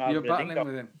after I'm You're battling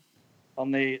with him.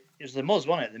 It was the Muzz,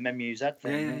 wasn't it? The MUZ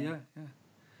thing. Yeah.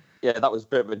 Yeah, that was a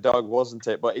bit of a dog, wasn't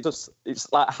it? But it's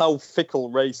like how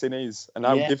fickle racing is and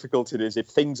how difficult it is. If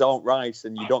things aren't right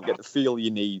and you don't get the feel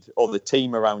you need, or the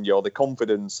team around you, or the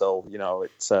confidence, so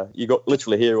it's you got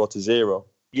literally 0 to 0.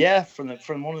 Yeah, from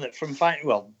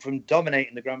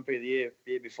dominating the Grand Prix the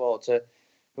year before to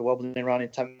wobbling around in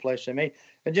 10th place for me.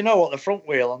 And you know what? The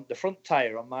front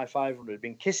tyre on my 500 had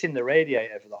been kissing the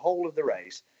radiator for the whole of the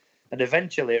race, and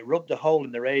eventually it rubbed a hole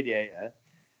in the radiator.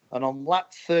 And on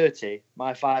lap 30,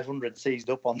 my 500 seized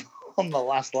up on the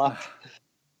last lap,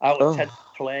 out of 10th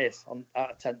place.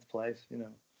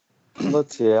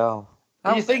 Bloody hell!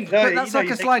 You think that's like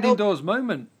a sliding doors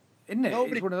moment, isn't it?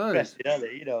 Nobody's one of those.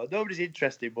 Interested, nobody's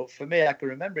interested. But for me, I can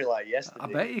remember it like yesterday. I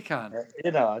bet you can.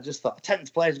 I just thought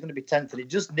 10th place is going to be 10th, and it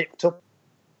just nipped up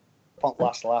on the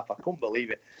last lap. I couldn't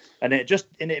believe it. And it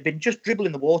had been just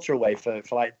dribbling the water away for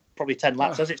like probably 10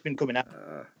 laps. As it's been coming out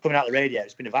the radiator,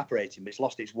 it's been evaporating, but it's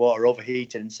lost its water,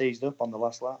 overheated and seized up on the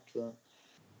last lap. So,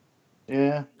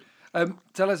 yeah.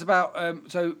 Tell us about,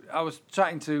 so I was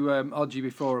chatting to Odgie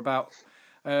before about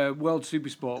World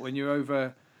Supersport when you're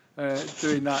over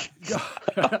doing that.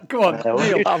 Go on,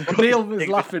 Neil was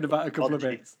laughing about a couple of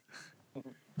bits.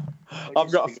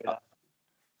 I've got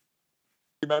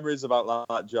memories about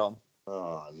that, John.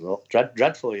 Oh,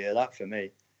 dreadful year that for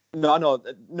me. No,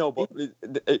 but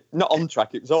not on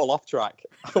track. It was all off track.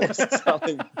 I was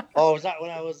telling. Oh, was that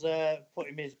when I was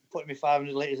putting me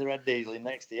 500 litres of red diesel in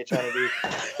next year, trying to do?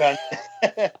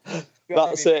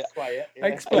 That's it. Quiet, yeah.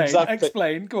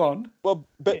 Explain. Go on. Well,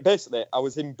 basically, I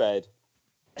was in bed,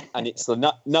 and it's the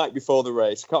night before the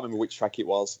race. I can't remember which track it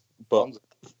was, but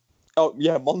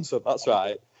Monza. That's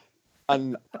right.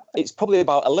 And it's probably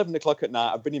about 11 o'clock at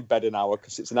night. I've been in bed an hour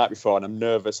because it's the night before and I'm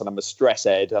nervous and I'm a stress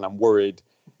head and I'm worried.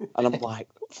 And I'm like,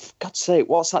 for God's sake,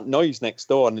 what's that noise next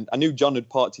door? And I knew John had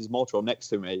parked his motorhome next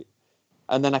to me.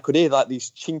 And then I could hear like these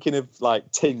chinking of like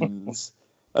tins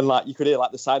and like you could hear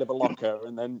like the side of a locker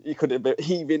and then you could hear a bit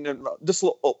heaving and just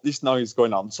look up this noise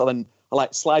going on. So then I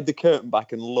like slide the curtain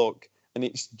back and look and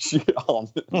it's John.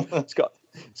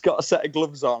 It's got a set of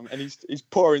gloves on and he's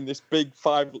pouring this big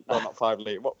 20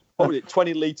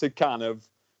 litre can of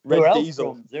red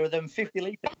diesel. Drums. There were them 50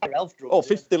 litre elf drums. Oh,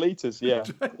 50 litres, yeah.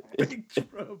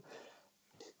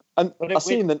 And I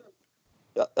see the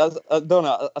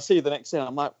next day.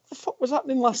 I'm like, what the fuck was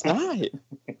happening last night?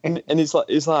 And he's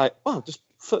like, oh, just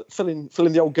filling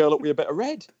the old girl up with a bit of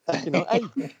red. You know, hey,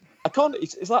 I can't.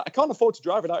 It's like I can't afford to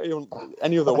drive it out here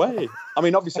any other way. I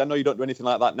mean, obviously, I know you don't do anything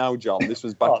like that now, John. This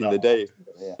was back in the day.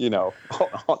 Yeah. You know,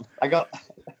 I got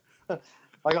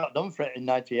done for it in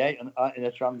 '98 in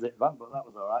a transit van, but that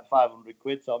was all right. 500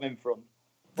 quid, so I'm in front.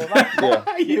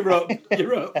 You're up.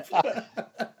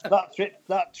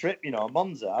 That trip, you know,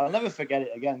 Monza. I'll never forget it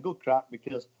again. Good crack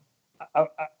because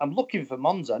I'm looking for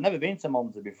Monza. I've never been to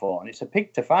Monza before, and it's a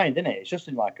pig to find, isn't it? It's just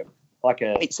in like a.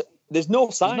 There's no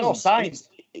signs. There's no signs.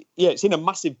 It's in a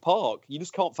massive park. You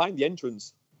just can't find the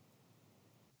entrance.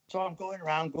 So I'm going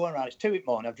around. It's 2 in the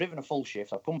morning. I've driven a full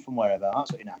shift. I've come from wherever. I'm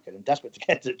absolutely knackered and desperate to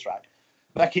get to the track.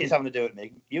 Becky's having to do it with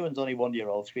me. Ewan's only 1 year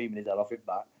old, screaming his head off it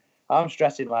back. I'm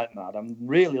stressing like mad. I'm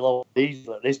really low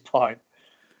diesel at this point.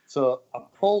 So I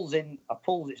pulls.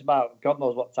 It's about God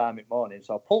knows what time in the morning.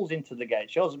 So I pulls into the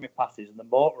gate, shows me passes, and the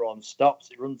motorhome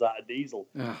stops. It runs out of diesel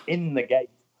in the gate.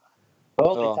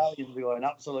 All the Italians are going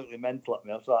absolutely mental at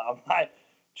me. I'm like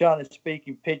trying to speak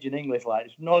in pidgin English, like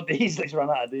there's no diesel. It's run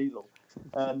out of diesel,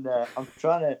 and I'm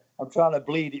trying to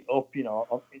bleed it up, you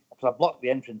know, because I blocked the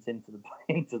entrance into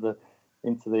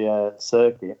the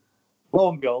circuit. Lo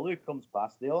and behold, who comes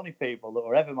past? The only people that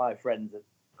were ever my friends,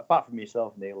 apart from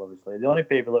yourself, Neil, obviously, the only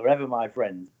people that were ever my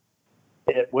friends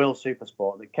at World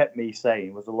Supersport that kept me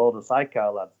sane was a load of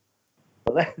sidecar lads.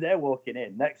 But they're walking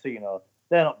in. Next thing you know,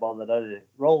 they're not bothered, are they?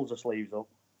 Rolls the sleeves up,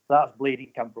 starts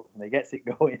bleeding camper up for me, gets it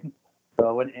going. So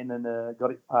I went in and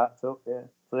got it parked up, yeah.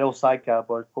 So the old sidecar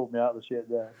boys pulled me out of the shit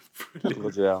there.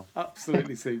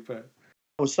 Absolutely super.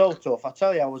 It was so tough. I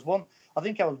tell you, I was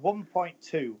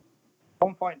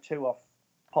 1.2 off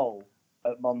pole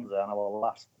at Monza, and I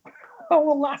was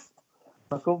last.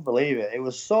 I couldn't believe it. It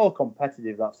was so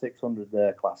competitive, that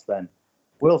 600 class then.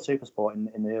 World Supersport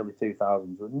in the early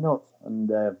 2000s was nuts. And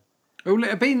would it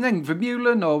have been then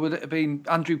Vermeulen, or would it have been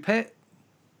Andrew Pitt?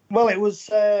 Well, it was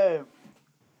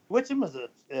Whittam was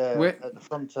at the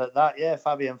front of that, yeah.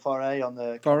 Fabien Foray on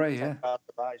the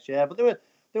bikes, yeah. But there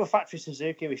were factory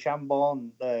Suzuki with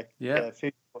Chambon,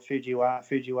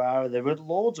 Fujiwara. There were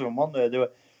loads of them, weren't there? There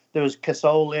was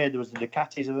Casoli, there was the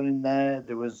Ducatis in there.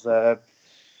 There was that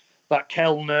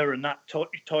Kellner and that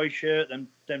toy shirt, them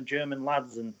German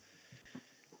lads, and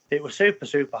it was super,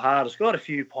 super hard. I scored a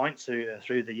few points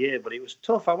through the year, but it was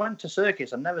tough. I went to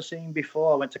circuits I'd never seen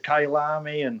before. I went to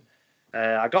Kyalami and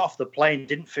I got off the plane,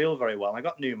 didn't feel very well. I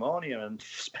got pneumonia and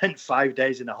spent 5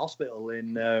 days in a hospital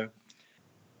in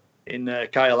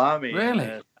Kyalami.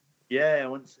 Really? Yeah, I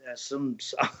went.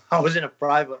 I was in a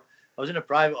private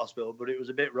hospital, but it was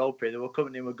a bit ropey. They were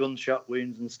coming in with gunshot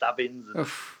wounds and stabbings, and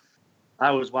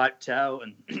I was wiped out.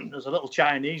 And there was a little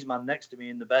Chinese man next to me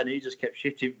in the bed. He just kept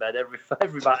shitting in bed every 2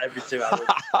 hours,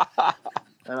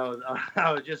 and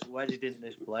I was just wedged in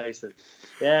this place. And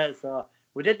yeah, so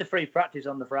we did the free practice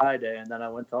on the Friday, and then I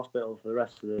went to hospital for the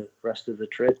rest of the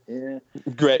trip. Yeah,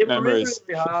 great memories.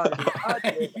 Really hard.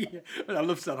 I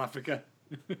love South Africa.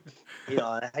 You know,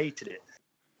 I hated it.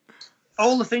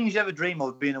 All the things you ever dream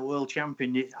of being a world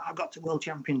champion. I got to world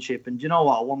championship, and do you know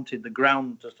what? I wanted the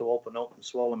ground just to open up and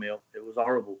swallow me up. It was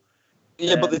horrible.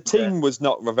 Yeah, but the team was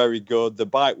not very good. The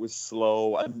bike was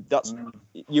slow, and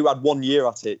you had 1 year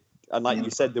at it. And like you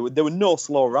said, there were no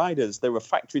slow riders. There were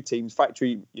factory teams on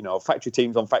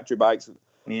factory bikes.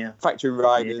 Yeah, factory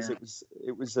riders. Yeah.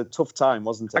 It was a tough time,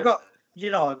 wasn't it? I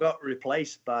got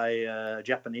replaced by a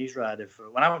Japanese rider.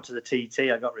 When I went to the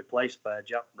TT, I got replaced by a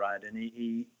Jap rider, and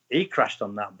he crashed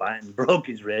on that bike and broke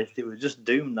his wrist. It was just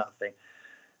doomed, that thing.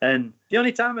 And the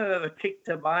only time I've ever kicked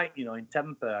a bike, in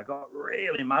temper, I got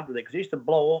really mad with it because it used to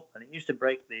blow up and it used to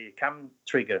break the cam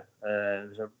trigger.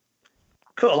 It was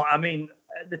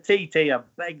the TT, I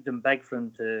begged and begged for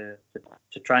him to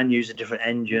try and use a different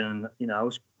engine. And, I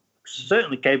was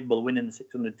certainly capable of winning the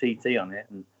 600 TT on it.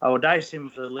 And I was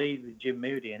dicing for the lead with Jim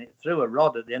Moody, and it threw a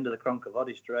rod at the end of the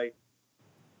Cronkavodi straight.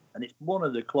 And it's one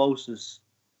of the closest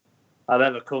I've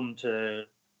ever come to,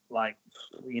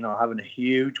 having a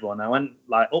huge one. I went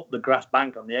up the grass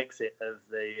bank on the exit of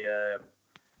the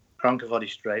Cronkavodi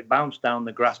straight, bounced down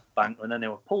the grass bank, and then they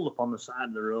were pulled up on the side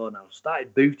of the road, and I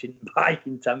started booting the bike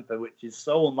in temper, which is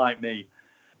so unlike me.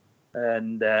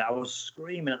 And I was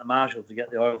screaming at the marshal to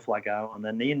get the oil flag out, and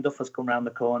then Ian Duffus come round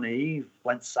the corner. He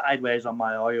went sideways on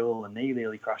my oil, and he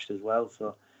nearly crashed as well.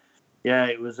 So, yeah,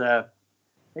 it was a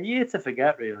year to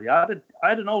forget, really. I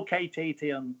had an okay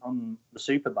TT on the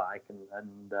superbike,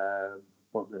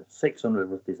 but the 600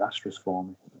 was disastrous for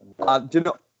me.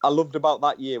 I loved about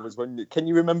that year was can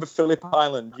you remember Phillip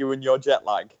Island, you and your jet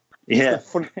lag? Yeah.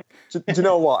 Do you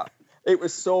know what? It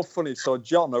was so funny. So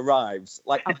John arrives.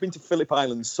 I've been to Phillip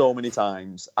Island so many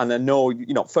times, and I know,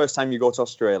 first time you go to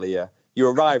Australia, you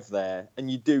arrive there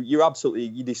and you're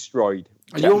absolutely destroyed.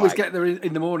 And you always get there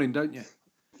in the morning, don't you?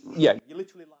 Yeah, you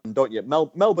literally land, don't you?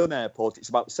 Melbourne Airport, it's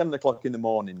about 7 o'clock in the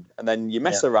morning, and then you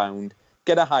mess around,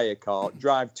 get a hire car,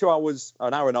 drive 2 hours,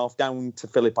 an hour and a half down to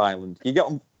Phillip Island.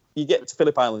 You get to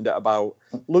Phillip Island at about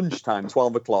lunchtime,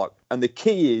 12 o'clock, and the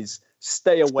key is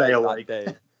stay awake that day.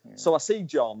 Yeah. So I see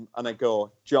John, and I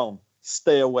go, John,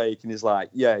 stay awake, and he's like,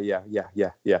 yeah.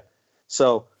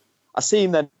 So I see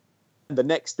him then the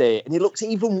next day, and he looks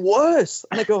even worse,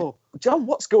 and I go, John,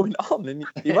 what's going on? And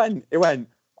he went,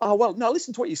 oh, well, no,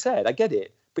 listen to what you said. I get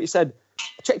it. But he said,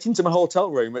 I checked into my hotel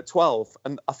room at 12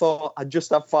 and I thought I'd just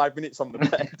have 5 minutes on the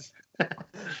bed.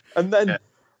 and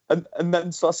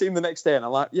then, so I see him the next day and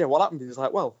I'm like, yeah, what happened? He's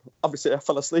like, well, obviously I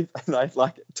fell asleep and I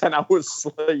had 10 hours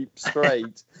sleep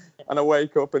straight. And I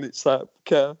wake up and it's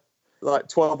 12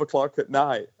 o'clock at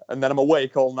night. And then I'm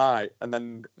awake all night. And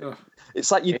then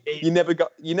it's like you never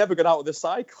got out of the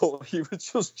cycle. You were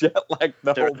just jet lagged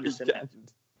the whole weekend.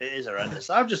 It is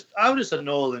horrendous. I'm just a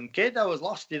northern kid. I was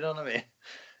lost, you know what I mean?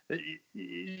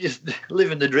 You just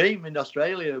living the dream in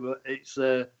Australia, but it's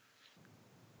that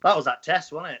was that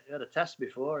test, wasn't it? You had a test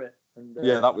before it. And,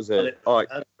 that was it. I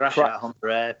had a crash out on the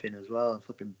hairpin as well, and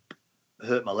flipping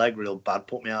hurt my leg real bad,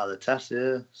 put me out of the test.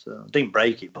 Yeah, so I didn't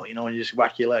break it, but when you just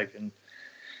whack your leg and.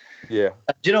 Yeah.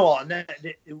 Do you know what? And then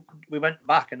we went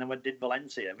back and then we did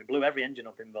Valencia, and we blew every engine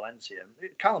up in Valencia.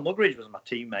 Callum Muggeridge was my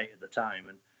teammate at the time,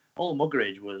 and Paul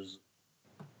Muggeridge was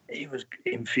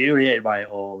infuriated by it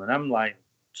all, and I'm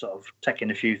sort of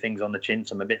taking a few things on the chin,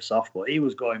 so I'm a bit soft, but he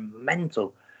was going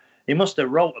mental. He must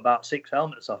have wrote about 6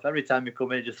 helmets off. Every time he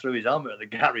come in, he just threw his helmet at the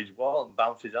garage wall and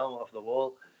bounced his helmet off the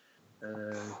wall.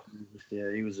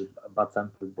 He was a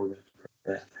bad-tempered bugger.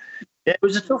 Yeah, it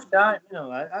was a tough time.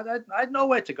 I had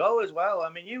nowhere to go as well. I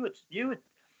mean, you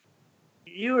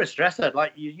were stressed.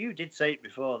 You did say it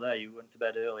before there. You went to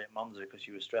bed early at Monza because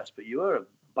you were stressed, but you were a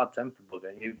bad-tempered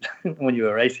bugger when you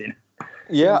were racing.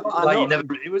 Yeah,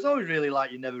 it was always really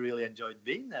like you never really enjoyed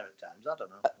being there at times. I don't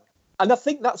know. And I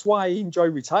think that's why I enjoy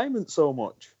retirement so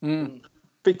much.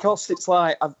 Because it's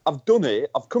like I've done it.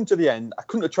 I've come to the end. I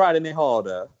couldn't have tried any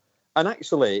harder. And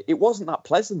actually, it wasn't that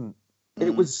pleasant.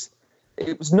 It was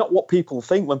not what people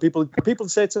think when people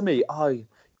say to me, "Oh,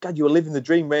 God, you were living the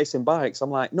dream racing bikes."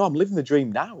 I'm like, no, I'm living the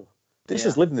dream now. This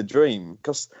is living the dream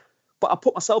but I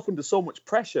put myself under so much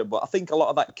pressure. But I think a lot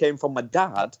of that came from my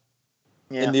dad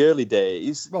in the early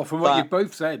days. Well, from what you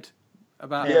both said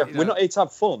about we're not here to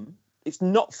have fun. It's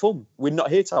not fun. We're not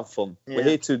here to have fun. Yeah. We're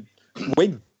here to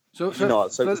win. So for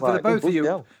the both of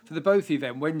you,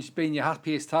 then, when's been your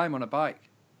happiest time on a bike?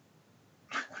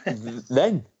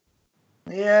 Then.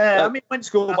 Yeah, I mean, when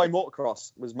school by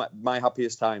motocross was my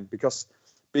happiest time because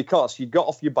you got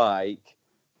off your bike,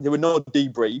 there were no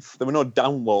debrief, there were no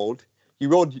download. You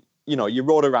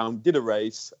rode around, did a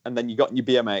race, and then you got in your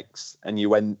BMX and you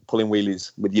went pulling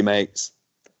wheelies with your mates.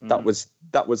 That was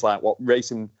like what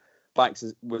racing bikes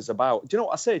was about. Do you know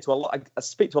what I say to a lot? I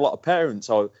speak to a lot of parents,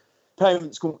 or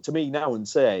parents come up to me now and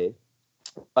say,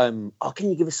 "Oh, can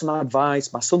you give us some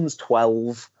advice? My son's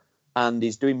 12. and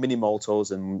he's doing mini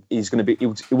motos, and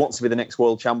he wants to be the next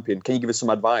world champion. Can you give us some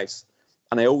advice?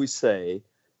 And I always say,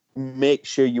 make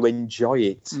sure you enjoy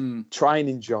it. Try and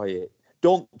enjoy it.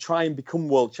 Don't try and become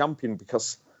world champion,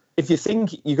 because if you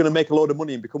think you're going to make a load of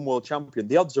money and become world champion,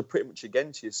 the odds are pretty much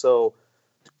against you. So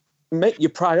make your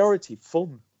priority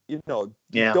fun. You don't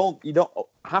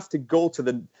have to go to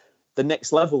the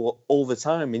next level all the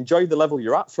time. Enjoy the level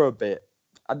you're at for a bit.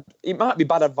 And it might be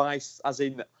bad advice, as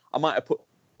in I might have put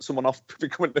someone off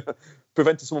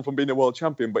prevented someone from being a world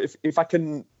champion. But if I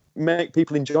can make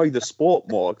people enjoy the sport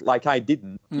more, like I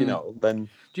didn't, then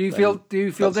do you feel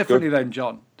differently good. Then,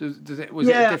 John? Was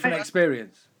it a different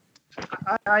experience?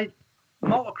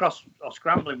 Motocross or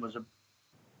scrambling was a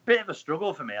bit of a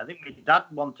struggle for me. I think my dad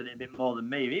wanted it a bit more than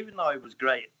me, even though it was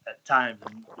great at times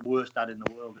and the worst dad in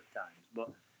the world at times. But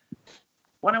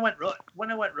when I went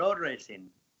road racing,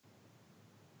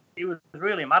 he was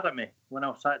really mad at me when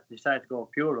I decided to go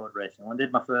pure road racing. When I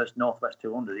did my first Northwest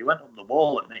 200, he went up the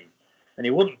wall at me, and he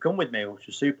wouldn't come with me, which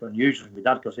was super unusual with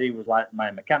my dad because he was like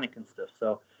my mechanic and stuff.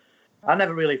 So I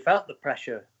never really felt the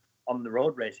pressure on the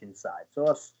road racing side. So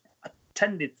I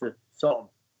tended to sort of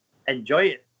enjoy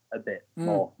it a bit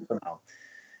more somehow.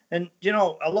 And,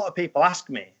 a lot of people ask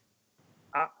me,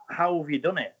 how have you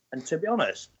done it? And to be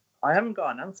honest, I haven't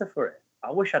got an answer for it.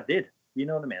 I wish I did. You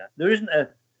know what I mean? There isn't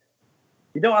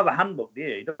you don't have a handbook, do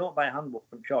you? You don't buy a handbook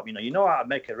from shop. You know how to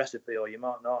make a recipe, or you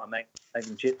might know how to make egg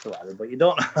and chips or whatever, but you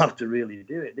don't know how to really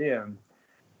do it, do you? And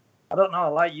I don't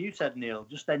know, like you said, Neil,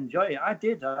 just enjoy it. I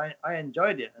did. I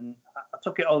enjoyed it, and I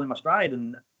took it all in my stride,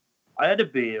 and I had a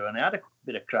beer, and I had a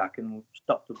bit of crack, and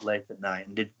stopped up late at night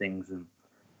and did things. And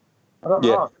I don't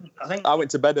know. I think I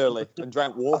went to bed early and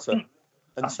drank water.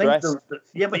 And stress.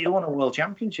 But you won a world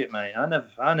championship, mate. I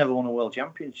never won a world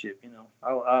championship.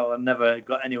 I never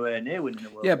got anywhere near winning a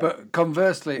world. Yeah, but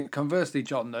conversely,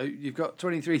 John, though, you've got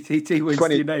 23 TT wins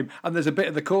to your name, and there's a bit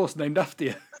of the course named after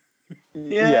you.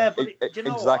 Yeah, but do you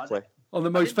know exactly. What? On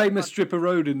the most famous strip of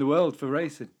road in the world for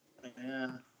racing.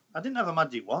 Yeah, I didn't have a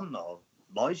magic wand though,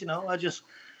 boys.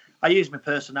 I used my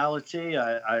personality.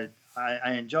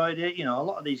 I enjoyed it. A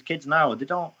lot of these kids now, they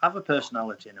don't have a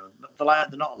personality. They're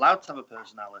not allowed to have a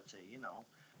personality.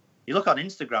 You look on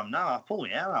Instagram now, I pull my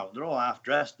hair out. They're all half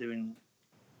dressed, doing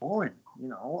boring.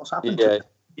 What's happened to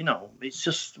them? It's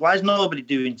just, why is nobody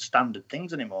doing standard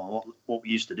things anymore? What we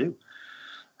used to do.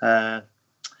 But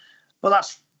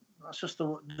that's just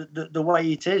the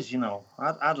way it is.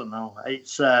 I don't know.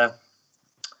 It's.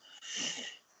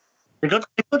 A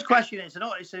good question.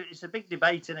 It's a big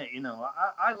debate, isn't it?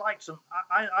 I like some.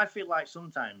 I feel like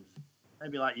sometimes,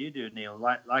 maybe like you do, Neil.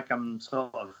 Like I'm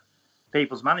sort of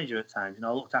people's manager at times.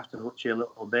 I looked after Hutchie a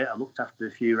little bit. I looked after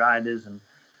a few riders, and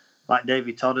like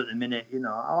Davey Todd at the minute.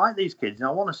 I like these kids.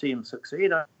 I want to see them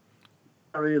succeed. I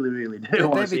really, really do. I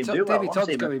want to see them do well. Davey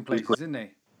Todd's going places, isn't he?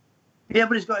 Yeah,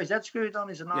 but he's got his head screwed on.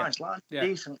 He's a nice lad,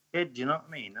 decent kid. You know what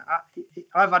I mean?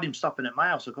 I've had him stopping at my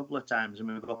house a couple of times, and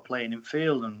we've got playing in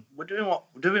field, and we're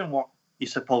doing what you're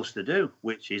supposed to do,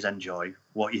 which is enjoy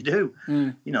what you do.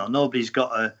 Nobody's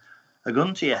got a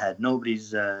gun to your head.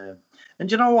 Nobody's. And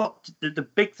you know what? The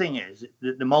big thing is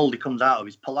the mould he comes out of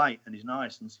is polite and he's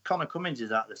nice. And Connor Cummins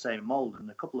is out of the same mould, and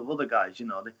a couple of other guys.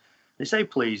 They say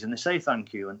please and they say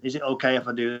thank you, and is it okay if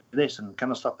I do this, and can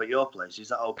I stop at your place? Is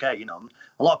that okay?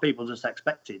 A lot of people just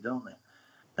expect it, don't they?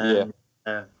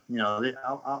 I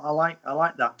like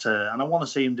that, and I want to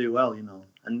see him do well,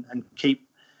 and keep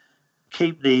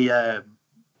the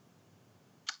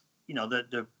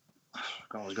the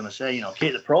I was going to say,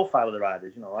 keep the profile of the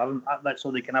riders,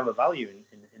 so they can have a value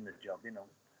in the job,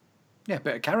 Yeah, a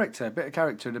bit of character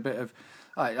and a bit of.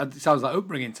 It sounds like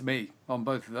upbringing to me on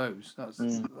both of those. That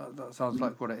sounds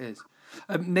like what it is.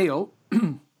 Neil.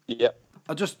 Yeah.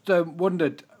 I just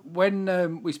wondered,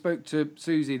 when we spoke to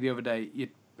Susie the other day, you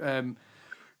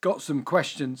got some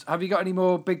questions. Have you got any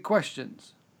more big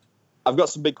questions? I've got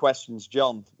some big questions,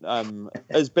 John.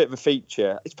 As a bit of a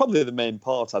feature, it's probably the main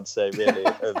part, I'd say, really,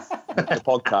 of the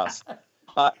podcast.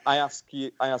 I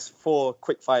ask 4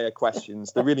 quick-fire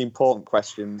questions. They're really important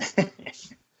questions.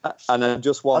 And I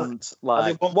just want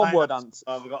one word answer.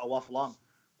 Oh, we've got to waffle on.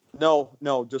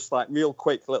 No, just like real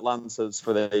quick little answers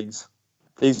for these.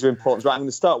 These are important. Right, I'm going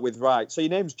to start with so your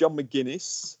name's John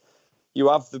McGuinness. You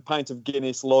have the pint of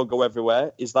Guinness logo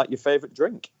everywhere. Is that your favourite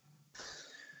drink?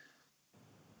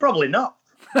 Probably not.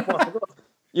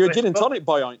 You're a gin and tonic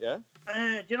boy, aren't you?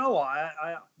 Do you know what?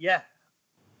 Yeah,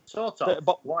 sort of.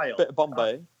 Wild. Bit of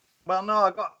Bombay. Well, no,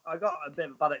 I got a bit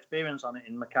of a bad experience on it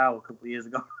in Macau a couple of years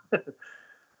ago.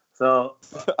 So,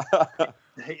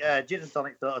 gin and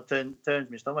tonic sort of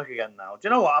turns my stomach again now. Do you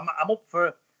know what? I'm up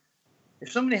for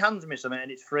If somebody hands me something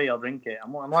and it's free, I'll drink it.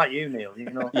 I'm like you, Neil.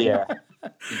 You know. Yeah.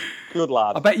 Good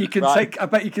lad. I bet you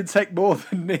can take more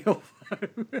than Neil.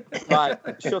 Right,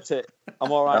 shut it.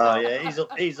 I'm all right. Oh yeah,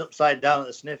 he's upside down at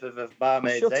the sniff of a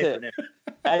barmaid's apron.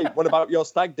 Hey, what about your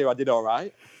stag do? I did all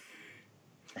right.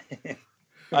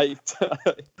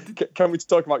 Can we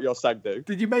talk about your stag do?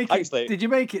 Did you make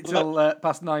it till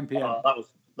past 9 p.m? Oh,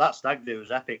 that stag do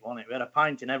was epic, wasn't it? We had a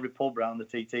pint in every pub round the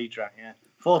TT track. Yeah,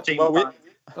 14 pints.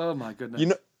 Oh my goodness! You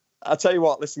know, I tell you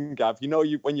what. Listen, Gav. You know,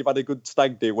 when you've had a good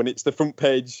stag do, when it's the front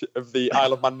page of the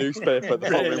Isle of Man newspaper the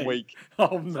following week.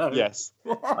 Oh no! Yes.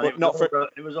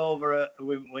 It was over.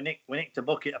 We nicked a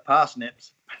bucket of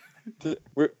parsnips. It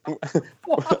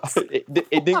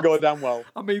didn't go down well.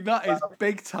 I mean, that is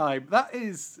big time. That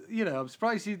is, I'm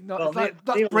surprised you not.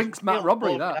 That's Brink's Matt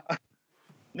robbery. That.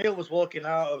 Neil was walking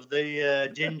out of the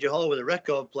Ginger Hall with a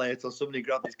record player till somebody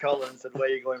grabbed his collar and said, "Where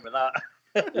are you going with that?"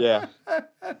 Yeah,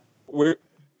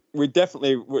 we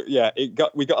definitely we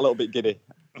got a little bit giddy.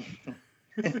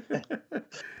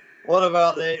 What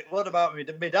about me?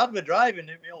 My dad were driving.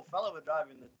 My old fella were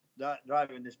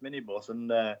driving this minibus, and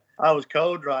I was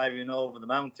co-driving over the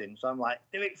mountain. So I'm like,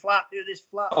 do this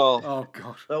flat. Oh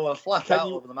God! So we're flat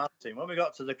over the mountain. When we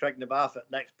got to the Craignabarth at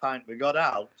next pint, we got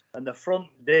out, and the front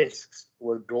discs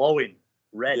were glowing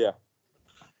red. Yeah.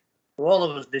 So all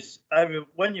of us,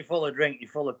 when you're full of drink, you're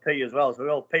full of pee as well. So we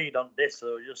all peed on discs,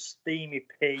 so just steamy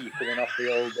pee coming off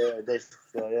the old discs.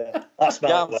 So yeah, that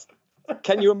smelled well.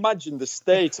 Can you imagine the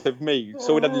state of me?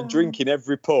 So we'd had a drink in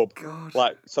every pub. God.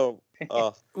 Like, so.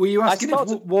 Were you asking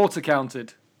if water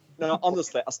counted? No,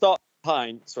 honestly, I started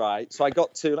pints, right? So I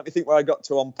got to, let me think where I got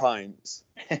to on pints.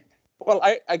 Well,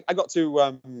 I got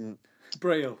to...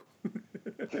 Braille.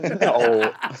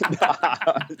 No.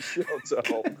 Shut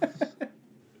up.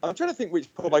 I'm trying to think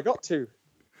which pub I got to.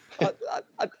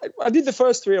 I did the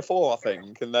first 3 or 4, I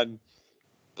think, and then...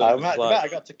 I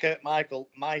got to Kurt Mitre,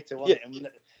 wasn't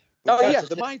it?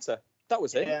 The Mitre. That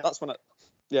was it. Yeah. That's when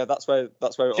that's where it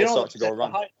all started to go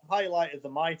wrong. The highlight of the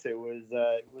Mitre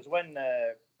was when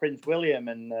Prince William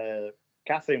and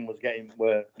Catherine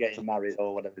were getting married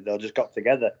or whatever. They just got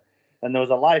together, and there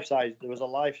was a life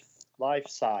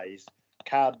size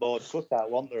cardboard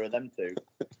cutout, wasn't there, of them two?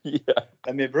 Yeah.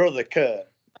 And my brother Kurt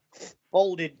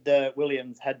folded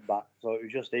William's head back, so it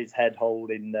was just his head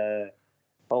holding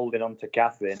onto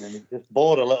Catherine, and he just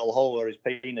bored a little hole where his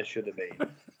penis should have been,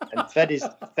 and fed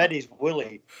his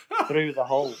willy through the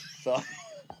hole. So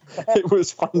it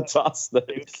was fantastic.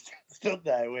 He was stood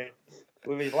there with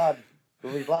his lad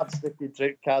sticking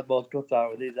through cardboard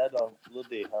cutout with his head on.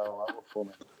 Bloody hell, that was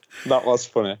funny. That was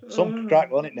funny. Some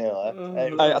crack, wasn't it,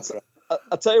 Neil?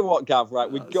 I tell you what, Gav. Right,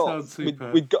 we'd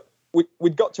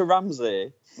got to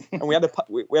Ramsey, and we had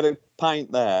a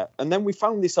pint there, and then we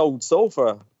found this old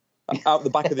sofa out the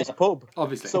back of this pub.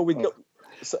 Obviously. So we got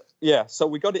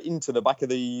it into the back of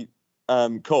the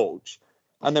coach,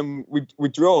 and then we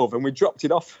drove and we dropped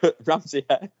it off at Ramsey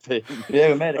Hairpin.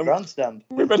 Yeah, we made a grandstand.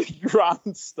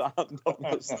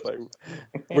 Honestly.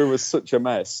 We were such a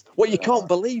mess. What you can't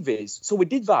believe is, so we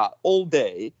did that all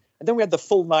day, and then we had the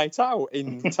full night out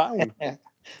in town.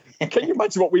 Can you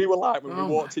imagine what we were like when we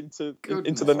walked into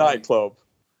the nightclub?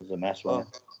 It was a mess,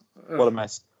 wasn't it? What a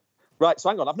mess. Right, so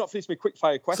hang on, I've not finished my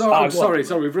quickfire question. Sorry,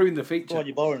 we've ruined the feature. Well,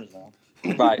 you're boring us now.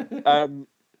 Right.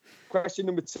 Question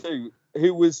number 2.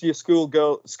 Who was your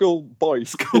schoolboy?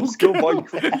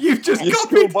 You've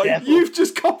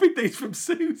just copied these from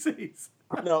Susie's.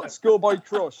 No, schoolboy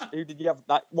crush. Who did you have?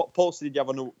 What poster did you have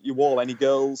on your wall? Any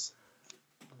girls?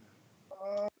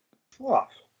 What?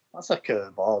 That's a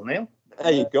curveball, Neil.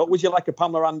 There you go. Was you like a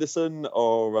Pamela Anderson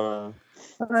or?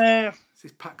 This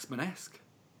is Paxman-esque.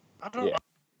 I don't know.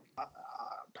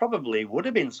 Probably would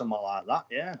have been something like that,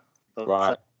 yeah. But,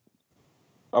 right.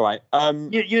 All right.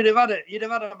 You'd have had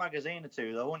a magazine or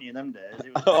two, though, wouldn't you? Them days.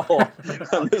 It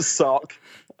was, the sock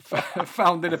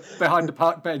found behind the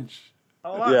park bench. I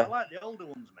like the older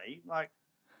ones, mate.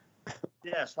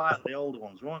 Slightly older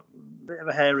ones. A bit of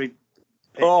a hairy.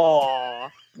 Pit. Oh.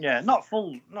 Yeah, not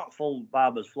full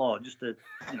barber's floor. Just a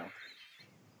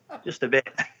bit.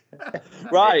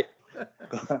 Right.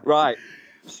 Right.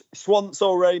 Swans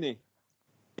or rainy?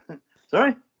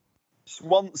 Sorry?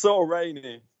 Swans or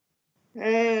rainy?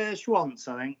 Swans,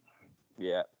 I think.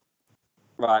 Yeah.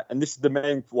 Right, and this is the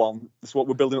main one. This is what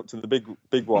we're building up to, the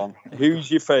big one. Who's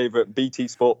your favourite BT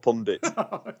Sport pundit?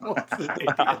 What an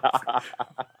idiot.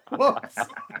 What?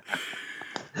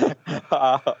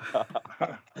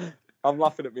 I'm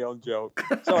laughing at my own joke.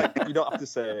 Sorry, you don't have to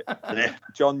say it.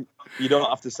 John, you don't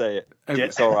have to say it.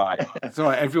 It's all right. It's all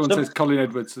right. Everyone says Colin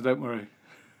Edwards, so don't worry.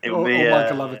 It will be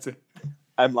Michael Laverty.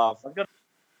 Lav.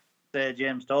 say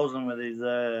James Towson with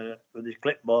his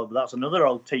clipboard, but that's another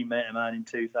old teammate of mine in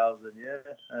 2000. Yeah,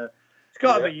 it's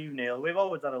got to be you, Neil. We've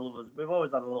always had a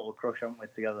little crush, haven't we,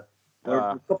 together?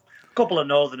 A couple of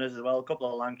Northerners as well, a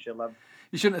couple of Lancashire lads.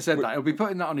 You shouldn't have said that. He'll be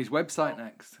putting that on his website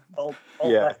next. All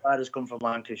best riders come from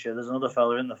Lancashire. There's another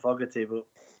fella in the Fogarty, but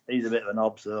he's a bit of a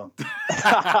knob, so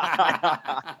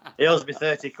he owes me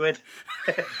 30 quid.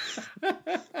 Hey,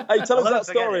 tell us that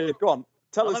story. Go on,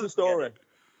 tell us the story.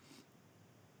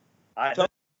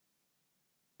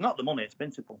 Not the money, it's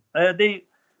principle. There's me,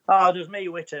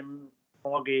 Whittam,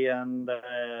 Foggy, and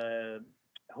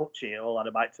Hutchie all had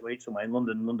a bite to eat somewhere in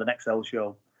London XL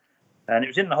show. And it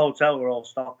was in the hotel, we were all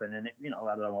stopping, and I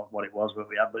don't know what it was, but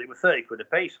it was 30 quid a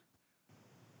piece.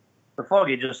 The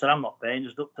Foggy just said, I'm not paying,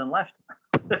 just up and left.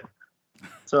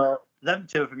 So them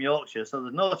two are from Yorkshire, so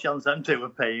there's no chance them two were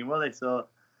paying, were they? So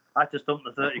I just dumped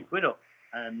the 30 quid up,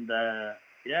 and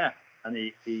and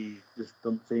he just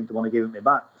doesn't seem to want to give it me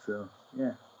back. So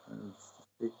yeah.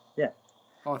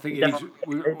 I think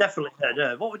it definitely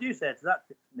said. What would you say to that,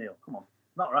 Neil? Come on,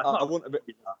 not right. I wouldn't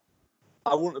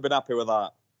have been happy with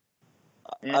that.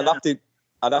 Yeah.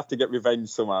 I'd have to get revenge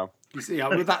somehow. You see,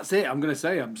 well, that's it. I'm going to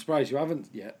say, I'm surprised you haven't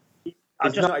yet.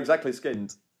 It's not exactly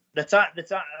skinned.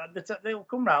 They'll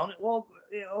come round. It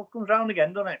all comes round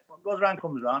again, doesn't it? What goes round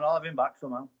comes round. I'll have him back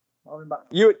somehow.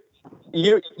 You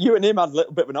and him had a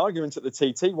little bit of an argument at the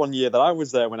TT one year that I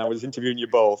was there when I was interviewing you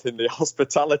both in the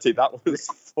hospitality. That was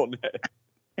funny.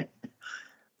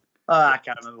 I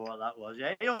can't remember what that was.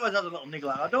 Yeah, he always has a little niggle.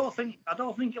 I don't think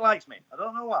he likes me. I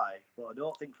don't know why, but I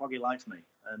don't think Foggy likes me.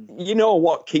 And you know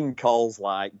what King Cole's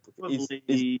like? He's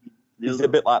a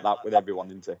bit like that with everyone,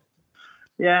 isn't he?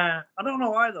 Yeah, I don't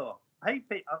know why though. I hate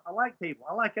people. I like people.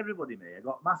 I like everybody, mate. I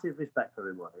got massive respect for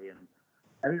everybody, and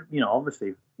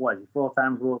obviously, what is he? 4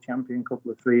 times world champion,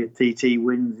 couple of 3 TT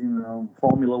wins.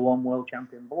 Formula 1 world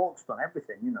champion. Bloke's done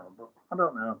everything, but I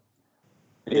don't know.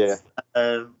 It's,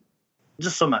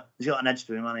 just something. He's got an edge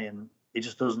to him, hasn't he? And he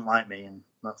just doesn't like me, and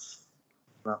that's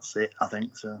it, I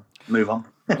think. So move on.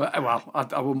 Well,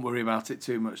 I wouldn't worry about it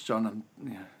too much, John.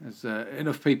 As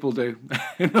enough people do.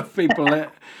 Enough people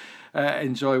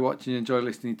enjoy watching, enjoy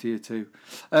listening to you too.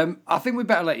 I think we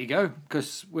better let you go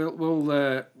because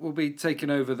we'll be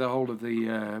taking over the whole of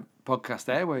the podcast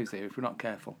airways here if we're not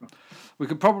careful. We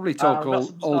could probably talk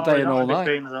all day and all night.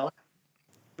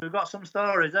 We've got some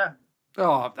stories there.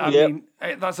 Oh, I mean,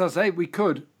 that's what I say. We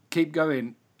could keep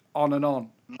going on and on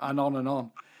and on and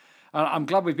on. And I'm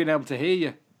glad we've been able to hear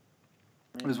you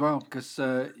as well, because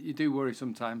you do worry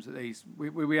sometimes at these.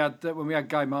 We had when we had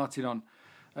Guy Martin on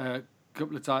a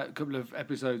couple of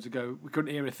episodes ago, we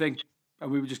couldn't hear a thing,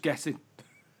 and we were just guessing.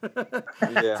 So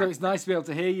it's nice to be able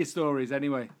to hear your stories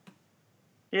anyway.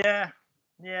 Yeah.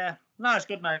 No, it's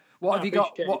good, mate. What have you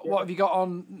got? What have you got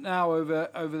on now over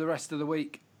the rest of the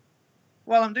week?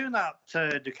 Well, I'm doing that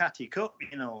Ducati Cup,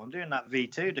 I'm doing that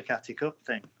V2 Ducati Cup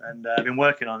thing, and I've been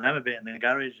working on them a bit in the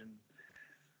garage,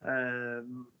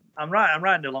 and I'm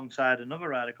riding alongside another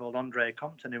rider called Andre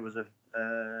Compton, who was a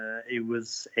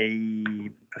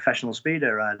professional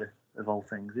speedo rider of all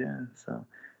things, yeah. So,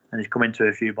 and he's come into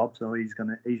a few bob, so he's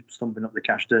stumping up the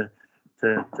cash to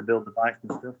build the bikes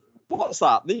and stuff. What's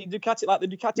that? The Ducati, like the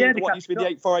Ducati, yeah, what used to be the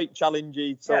 848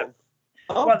 Challenge sort of.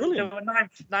 Oh, well, brilliant. There were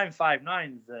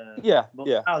 959s. But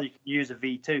now you can use a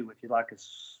V2, which is like a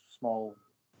small.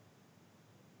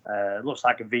 Looks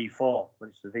like a V4, but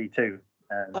it's a V2.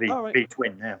 V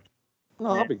twin, yeah.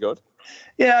 Oh, that'd be good.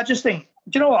 Yeah, I just think.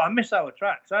 Do you know what? I miss our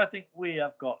tracks. I think we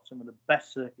have got some of the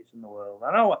best circuits in the world.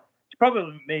 I know it's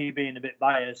probably me being a bit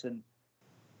biased and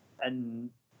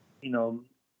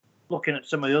looking at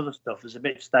some of the other stuff, it's a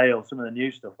bit stale. Some of the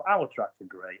new stuff. Our tracks are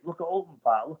great. Look at Oulton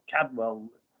Park. Look at Cadwell.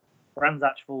 Brands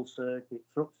Hatch full circuit,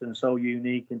 Thruxton so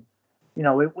unique, and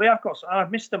we have got.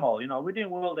 I've missed them all. We're doing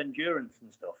world endurance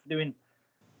and stuff. Doing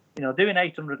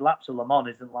 800 laps of Le Mans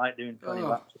isn't like doing 20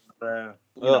 laps of.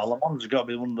 Le Mans has got to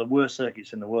be one of the worst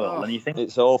circuits in the world, and you think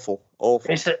it's awful.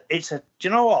 It's a. Do you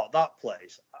know what, that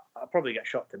place? I'll probably get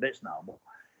shot to bits now, but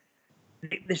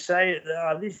they say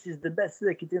this is the best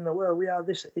circuit in the world. We are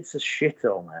this. It's a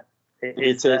shithole, mate.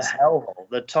 It's a hellhole.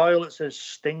 The toilets are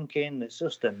stinking. It's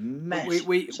just a mess.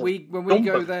 When we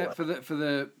go there for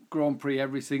the Grand Prix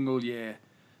every single year,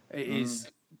 it is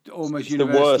almost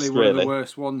universally one of the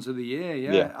worst ones of the year.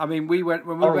 Yeah. I mean, we went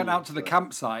out to the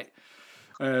campsite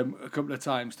a couple of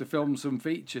times to film some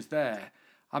features there.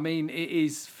 I mean, it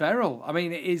is feral. I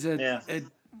mean, it is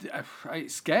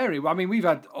it's scary. I mean, we've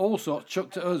had all sorts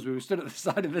chucked at us. We were stood at the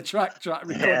side of the track trying to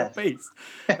record a piece,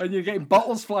 and you're getting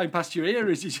bottles flying past your ear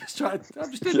as you just try.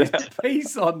 I'm just doing this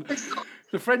piece on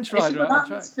the French rider. It's an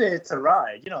atmosphere to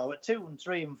ride. At 2 and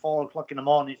 3 and 4 o'clock in the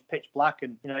morning, it's pitch black,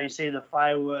 and you see the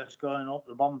fireworks going up,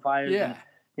 the bonfires. Yeah.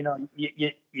 And,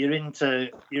 you're into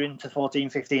 14,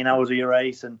 15 hours of your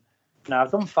race, and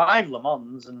I've done 5 Le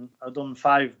Mans and I've done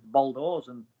 5 Bordeaux,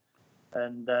 and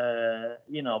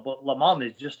but Le Mans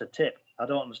is just a tip. I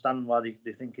don't understand why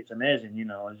they think it's amazing.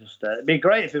 It'd be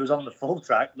great if it was on the full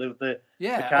track. On the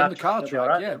car track,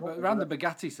 right, but around the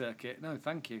Bugatti circuit, no,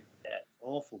 thank you. Yeah,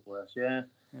 awful place, yeah.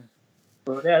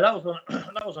 But yeah, that was one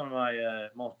of my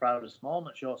most proudest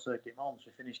moments, short circuit moments.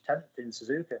 We finished 10th in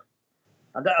Suzuka.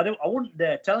 I wouldn't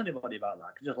dare tell anybody about that.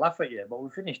 I could just laugh at you. But we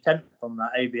finished 10th on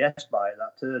that ABS bike,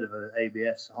 that third of an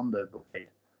ABS Honda Blade.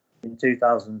 In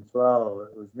 2012,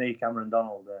 it was me, Cameron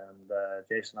Donald, and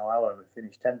Jason O'Halloran, and we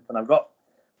finished 10th. And I've got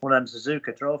one of them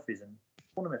Suzuka trophies, and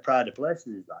one of my prouder places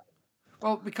is that.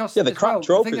 Well, because the crap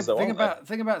trophies, thing about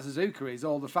Suzuka is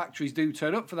all the factories do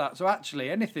turn up for that. So actually,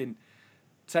 anything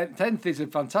 10th is a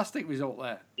fantastic result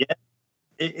there. Yeah,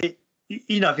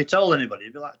 if you told anybody,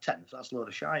 it'd be like 10th. That's a load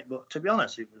of shite. But to be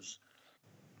honest,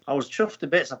 I was chuffed to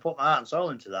bits. I put my heart and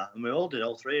soul into that, and we all did,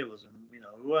 all 3 of us. And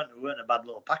we weren't a bad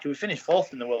little package. We finished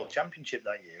 4th in the World Championship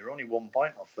that year, only 1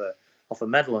 point off a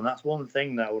medal, and that's one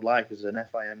thing that I would like as an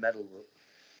FIM medal.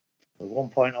 But 1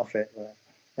 point off it. But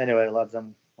anyway, lads,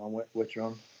 I'm which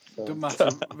on. So. Doesn't matter.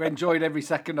 We enjoyed every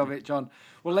second of it, John.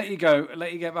 We'll let you go.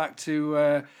 Let you get back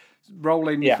to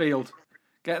rolling your field.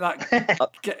 Get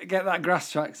that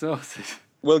grass track sorted.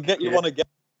 We'll get you one again,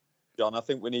 John. I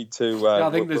think we need to. I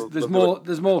think there's more.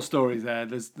 There's more stories there.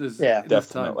 There's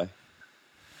definitely.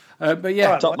 Time. But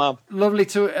yeah, top man. Lovely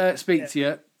to speak to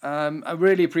you. I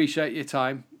really appreciate your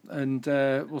time, and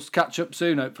we'll catch up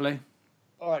soon, hopefully.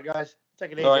 All right, guys.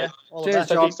 Take it easy. All right. All Cheers,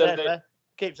 the best. John.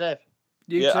 Keep safe.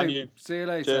 You too. And you. See you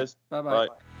later. Cheers. Bye-bye.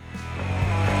 Bye.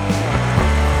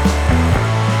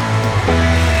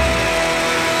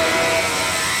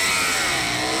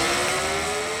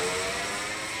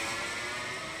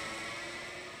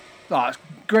 Oh, it's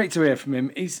great to hear from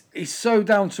him. He's so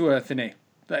down to earth, isn't he?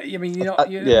 That, I mean,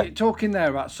 you're talking there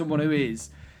about someone who is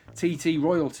TT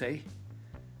royalty,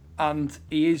 and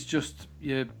he is just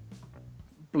your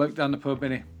bloke down the pub,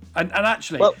 isn't he? And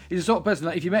actually, he's the sort of person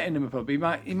that if you met him in a pub, he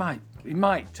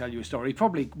might tell you a story. He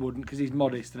probably wouldn't because he's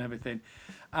modest and everything.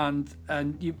 And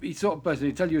he's sort of person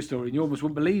who'd tell you a story and you almost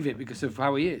wouldn't believe it because of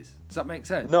how he is. Does that make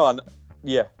sense? No,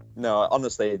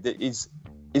 honestly, he's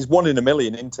 1 in a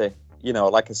million, isn't he?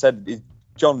 Like I said, he's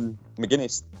John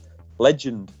McGuinness,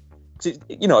 legend.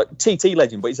 TT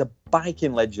legend, but he's a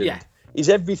biking legend. Yeah. He's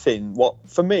everything.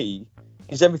 For me,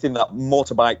 he's everything that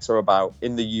motorbikes are about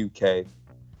in the UK.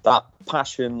 That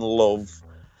passion, love,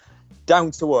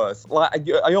 down to earth. Like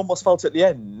I almost felt at the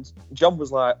end, John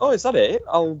was like, "Oh, is that it?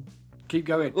 I'll keep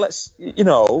going. Let's,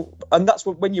 and that's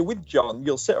what when you're with John,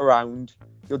 you'll sit around,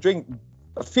 you'll drink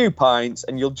a few pints,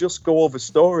 and you'll just go over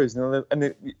stories,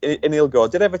 and he'll go,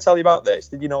 "Did I ever tell you about this?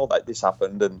 Did you know that this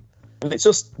happened?" And it's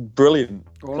just brilliant.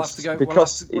 We'll have to go.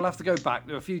 We'll have to go back.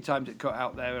 There were a few times it cut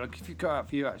out there. If you cut out a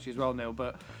few actually as well, Neil,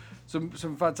 but.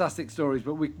 Some fantastic stories,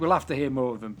 but we'll have to hear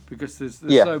more of them because there's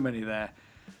so many there,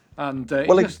 and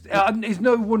it's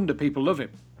no wonder people love him.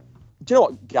 Do you know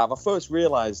what, Gav? I first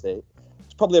realised it.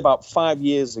 It's probably about 5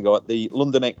 years ago at the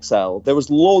London XL. There was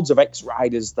loads of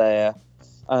ex-riders there,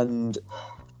 and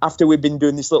after we'd been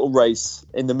doing this little race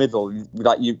in the middle,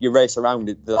 like you race around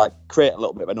it, they like create a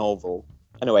little bit of an oval.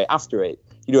 Anyway, after it,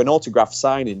 you do an autograph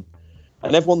signing,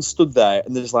 and everyone stood there,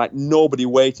 and there's like nobody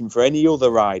waiting for any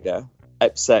other rider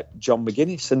except John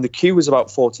McGuinness, and the queue was about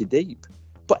 40 deep.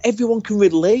 But everyone can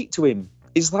relate to him.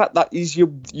 He's like that. He's your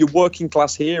working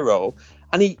class hero,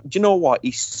 and do you know what?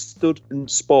 He stood and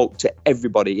spoke to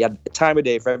everybody. He had a time of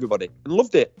day for everybody, and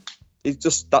loved it.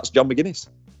 That's John McGuinness.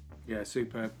 Yeah,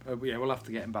 superb. We'll have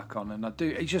to get him back on, and I do.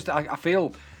 It's just I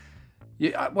feel.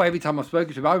 Every time I've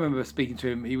spoken to him, I remember speaking to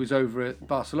him. He was over at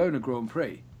Barcelona Grand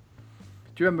Prix.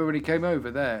 Do you remember when he came over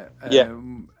there? Yeah.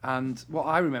 And what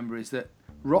I remember is that.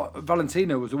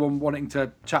 Valentino was the one wanting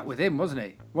to chat with him, wasn't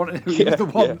he? He was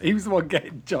the one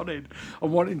getting John in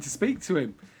and wanting to speak to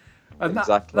him, and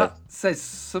that says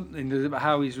something about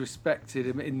how he's respected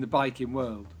in the biking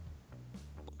world.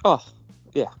 Oh,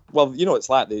 yeah. Well, it's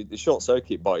like the short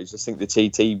circuit boys just think the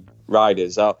TT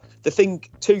riders are. They think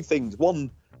 2 things.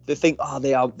 One, they think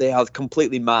they are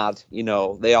completely mad.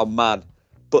 They are mad,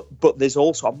 but there's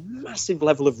also a massive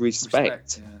level of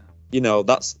respect. Yeah.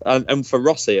 That's and for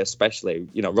Rossi especially.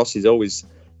 Rossi's always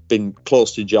been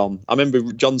close to John. I remember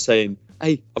John saying,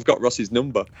 "Hey, I've got Ross's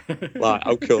number." Like,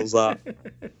 how cool's that?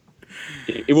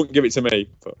 He wouldn't give it to me,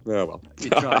 but oh well.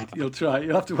 You'll try.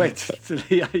 You'll have to wait till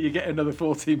you get another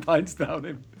 14 pints down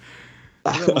him.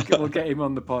 We'll get him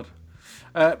on the pod.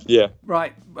 Yeah.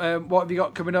 Right. What have you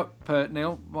got coming up,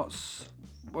 Neil?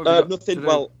 Nothing.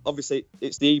 Well, obviously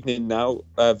it's the evening now.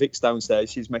 Vic's downstairs.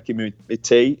 She's making me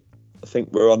tea. I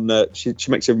think we're on. She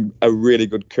makes a really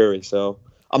good curry. So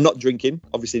I'm not drinking.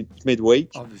 Obviously it's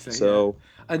midweek. Obviously. So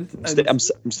yeah. I'm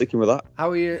sticking with that.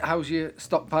 How's your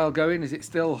stockpile going? Is it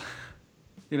still,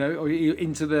 or are you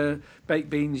into the baked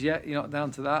beans yet? You're not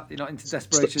down to that. You're not into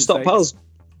desperation. Stockpile's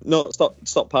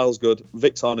stockpile's good.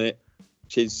 Vic's on it.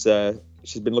 She's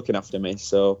been looking after me.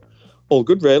 So all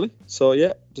good really. So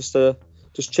yeah, just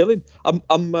chilling.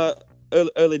 I'm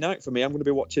early night for me. I'm going to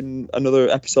be watching another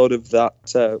episode of that.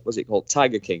 What's it called?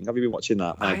 Tiger King. Have you been watching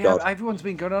that? My God. Everyone's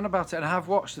been going on about it, and I have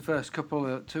watched the first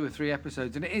couple, 2 or 3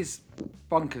 episodes, and it is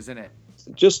bonkers, isn't it?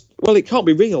 It can't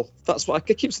be real. That's what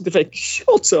I keep saying.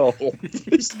 Shut up.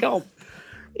 This can't.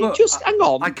 Just hang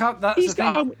on. I can't. That's the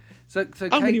thing. So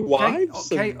how many wives?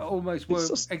 Kate almost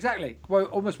won't. Exactly. Well,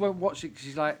 almost won't watch it because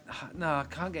she's like, no, I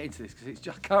can't get into this because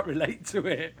I can't relate to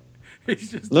it.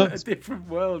 It's just a different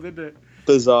world, isn't it?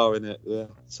 Bizarre, isn't it? Yeah.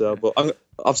 So, but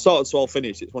I've started, so I'll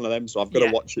finish. It's one of them, so I've got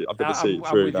to watch it. I've got to see it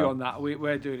through. I'm with you on that.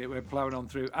 We're doing it. We're ploughing on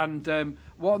through. And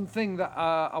one thing that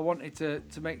I wanted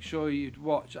to make sure you'd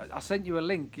watch, I sent you a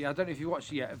link. I don't know if you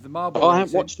watched it yet, of the Marble. Oh, I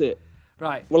haven't watched it.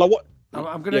 Right. Well,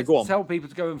 I'm going to tell people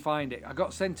to go and find it. I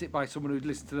got sent it by someone who'd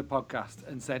listened to the podcast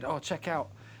and said, "Oh, check out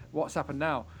what's happened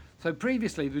now." So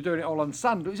previously they were doing it all on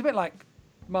sand. It was a bit like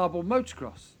marble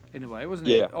motocross in a way, wasn't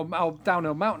it? Yeah. Or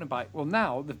downhill mountain bike. Well,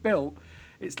 now they've built.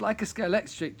 It's like a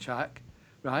electric track,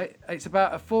 right? It's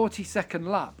about a 40-second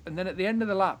lap, and then at the end of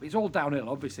the lap, it's all downhill,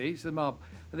 obviously. It's the marble.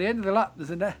 At the end of the lap,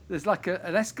 there's like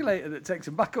an escalator that takes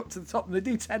them back up to the top, and they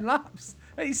do 10 laps.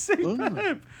 It's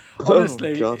superb.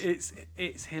 Honestly,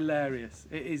 it's hilarious.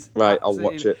 It is right. I'll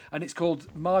watch it. And it's called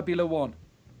Marbula One.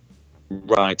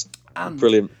 Right. And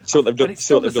brilliant. See what they've done. It's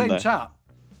still the same chap.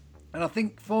 And I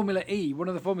think Formula E, one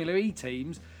of the Formula E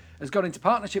teams, has gone into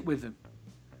partnership with them.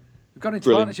 We've gone into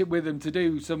partnership with them to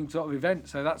do some sort of event,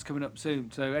 so that's coming up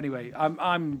soon. So anyway,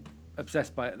 I'm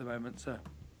obsessed by it at the moment. So.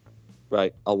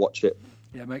 Right. I'll watch it.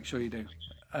 Yeah, make sure you do.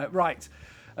 Right.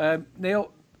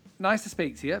 Neil, nice to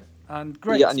speak to you. And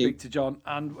great to speak to John.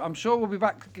 And I'm sure we'll be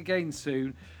back again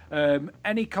soon.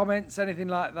 Any comments, anything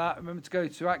like that, remember to go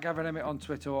to @GavinEmmett on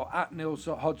Twitter or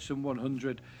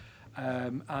 @NeilHodgson100.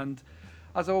 And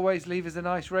as always, leave us a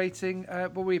nice rating.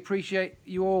 But we appreciate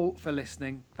you all for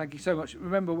listening. Thank you so much.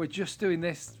 Remember, we're just doing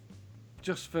this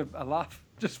just for a laugh,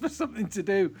 just for something to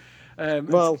do. Trying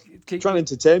to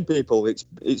entertain people. It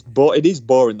is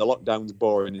boring. The lockdown's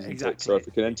boring, isn't it? So if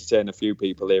we can entertain a few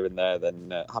people here and there,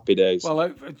 then happy days.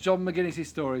 Well, John McGuinness's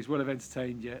stories will have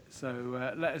entertained you.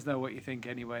 So let us know what you think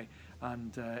anyway,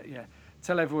 and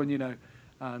tell everyone you know,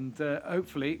 and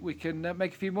hopefully we can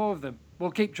make a few more of them.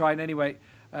 We'll keep trying anyway.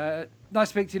 Nice to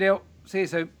speak to you, Neil. See you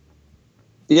soon.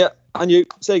 Yeah, and you.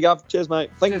 See you, Gav. Cheers,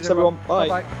 mate. Thanks, everyone. Bye.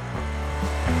 Bye-bye.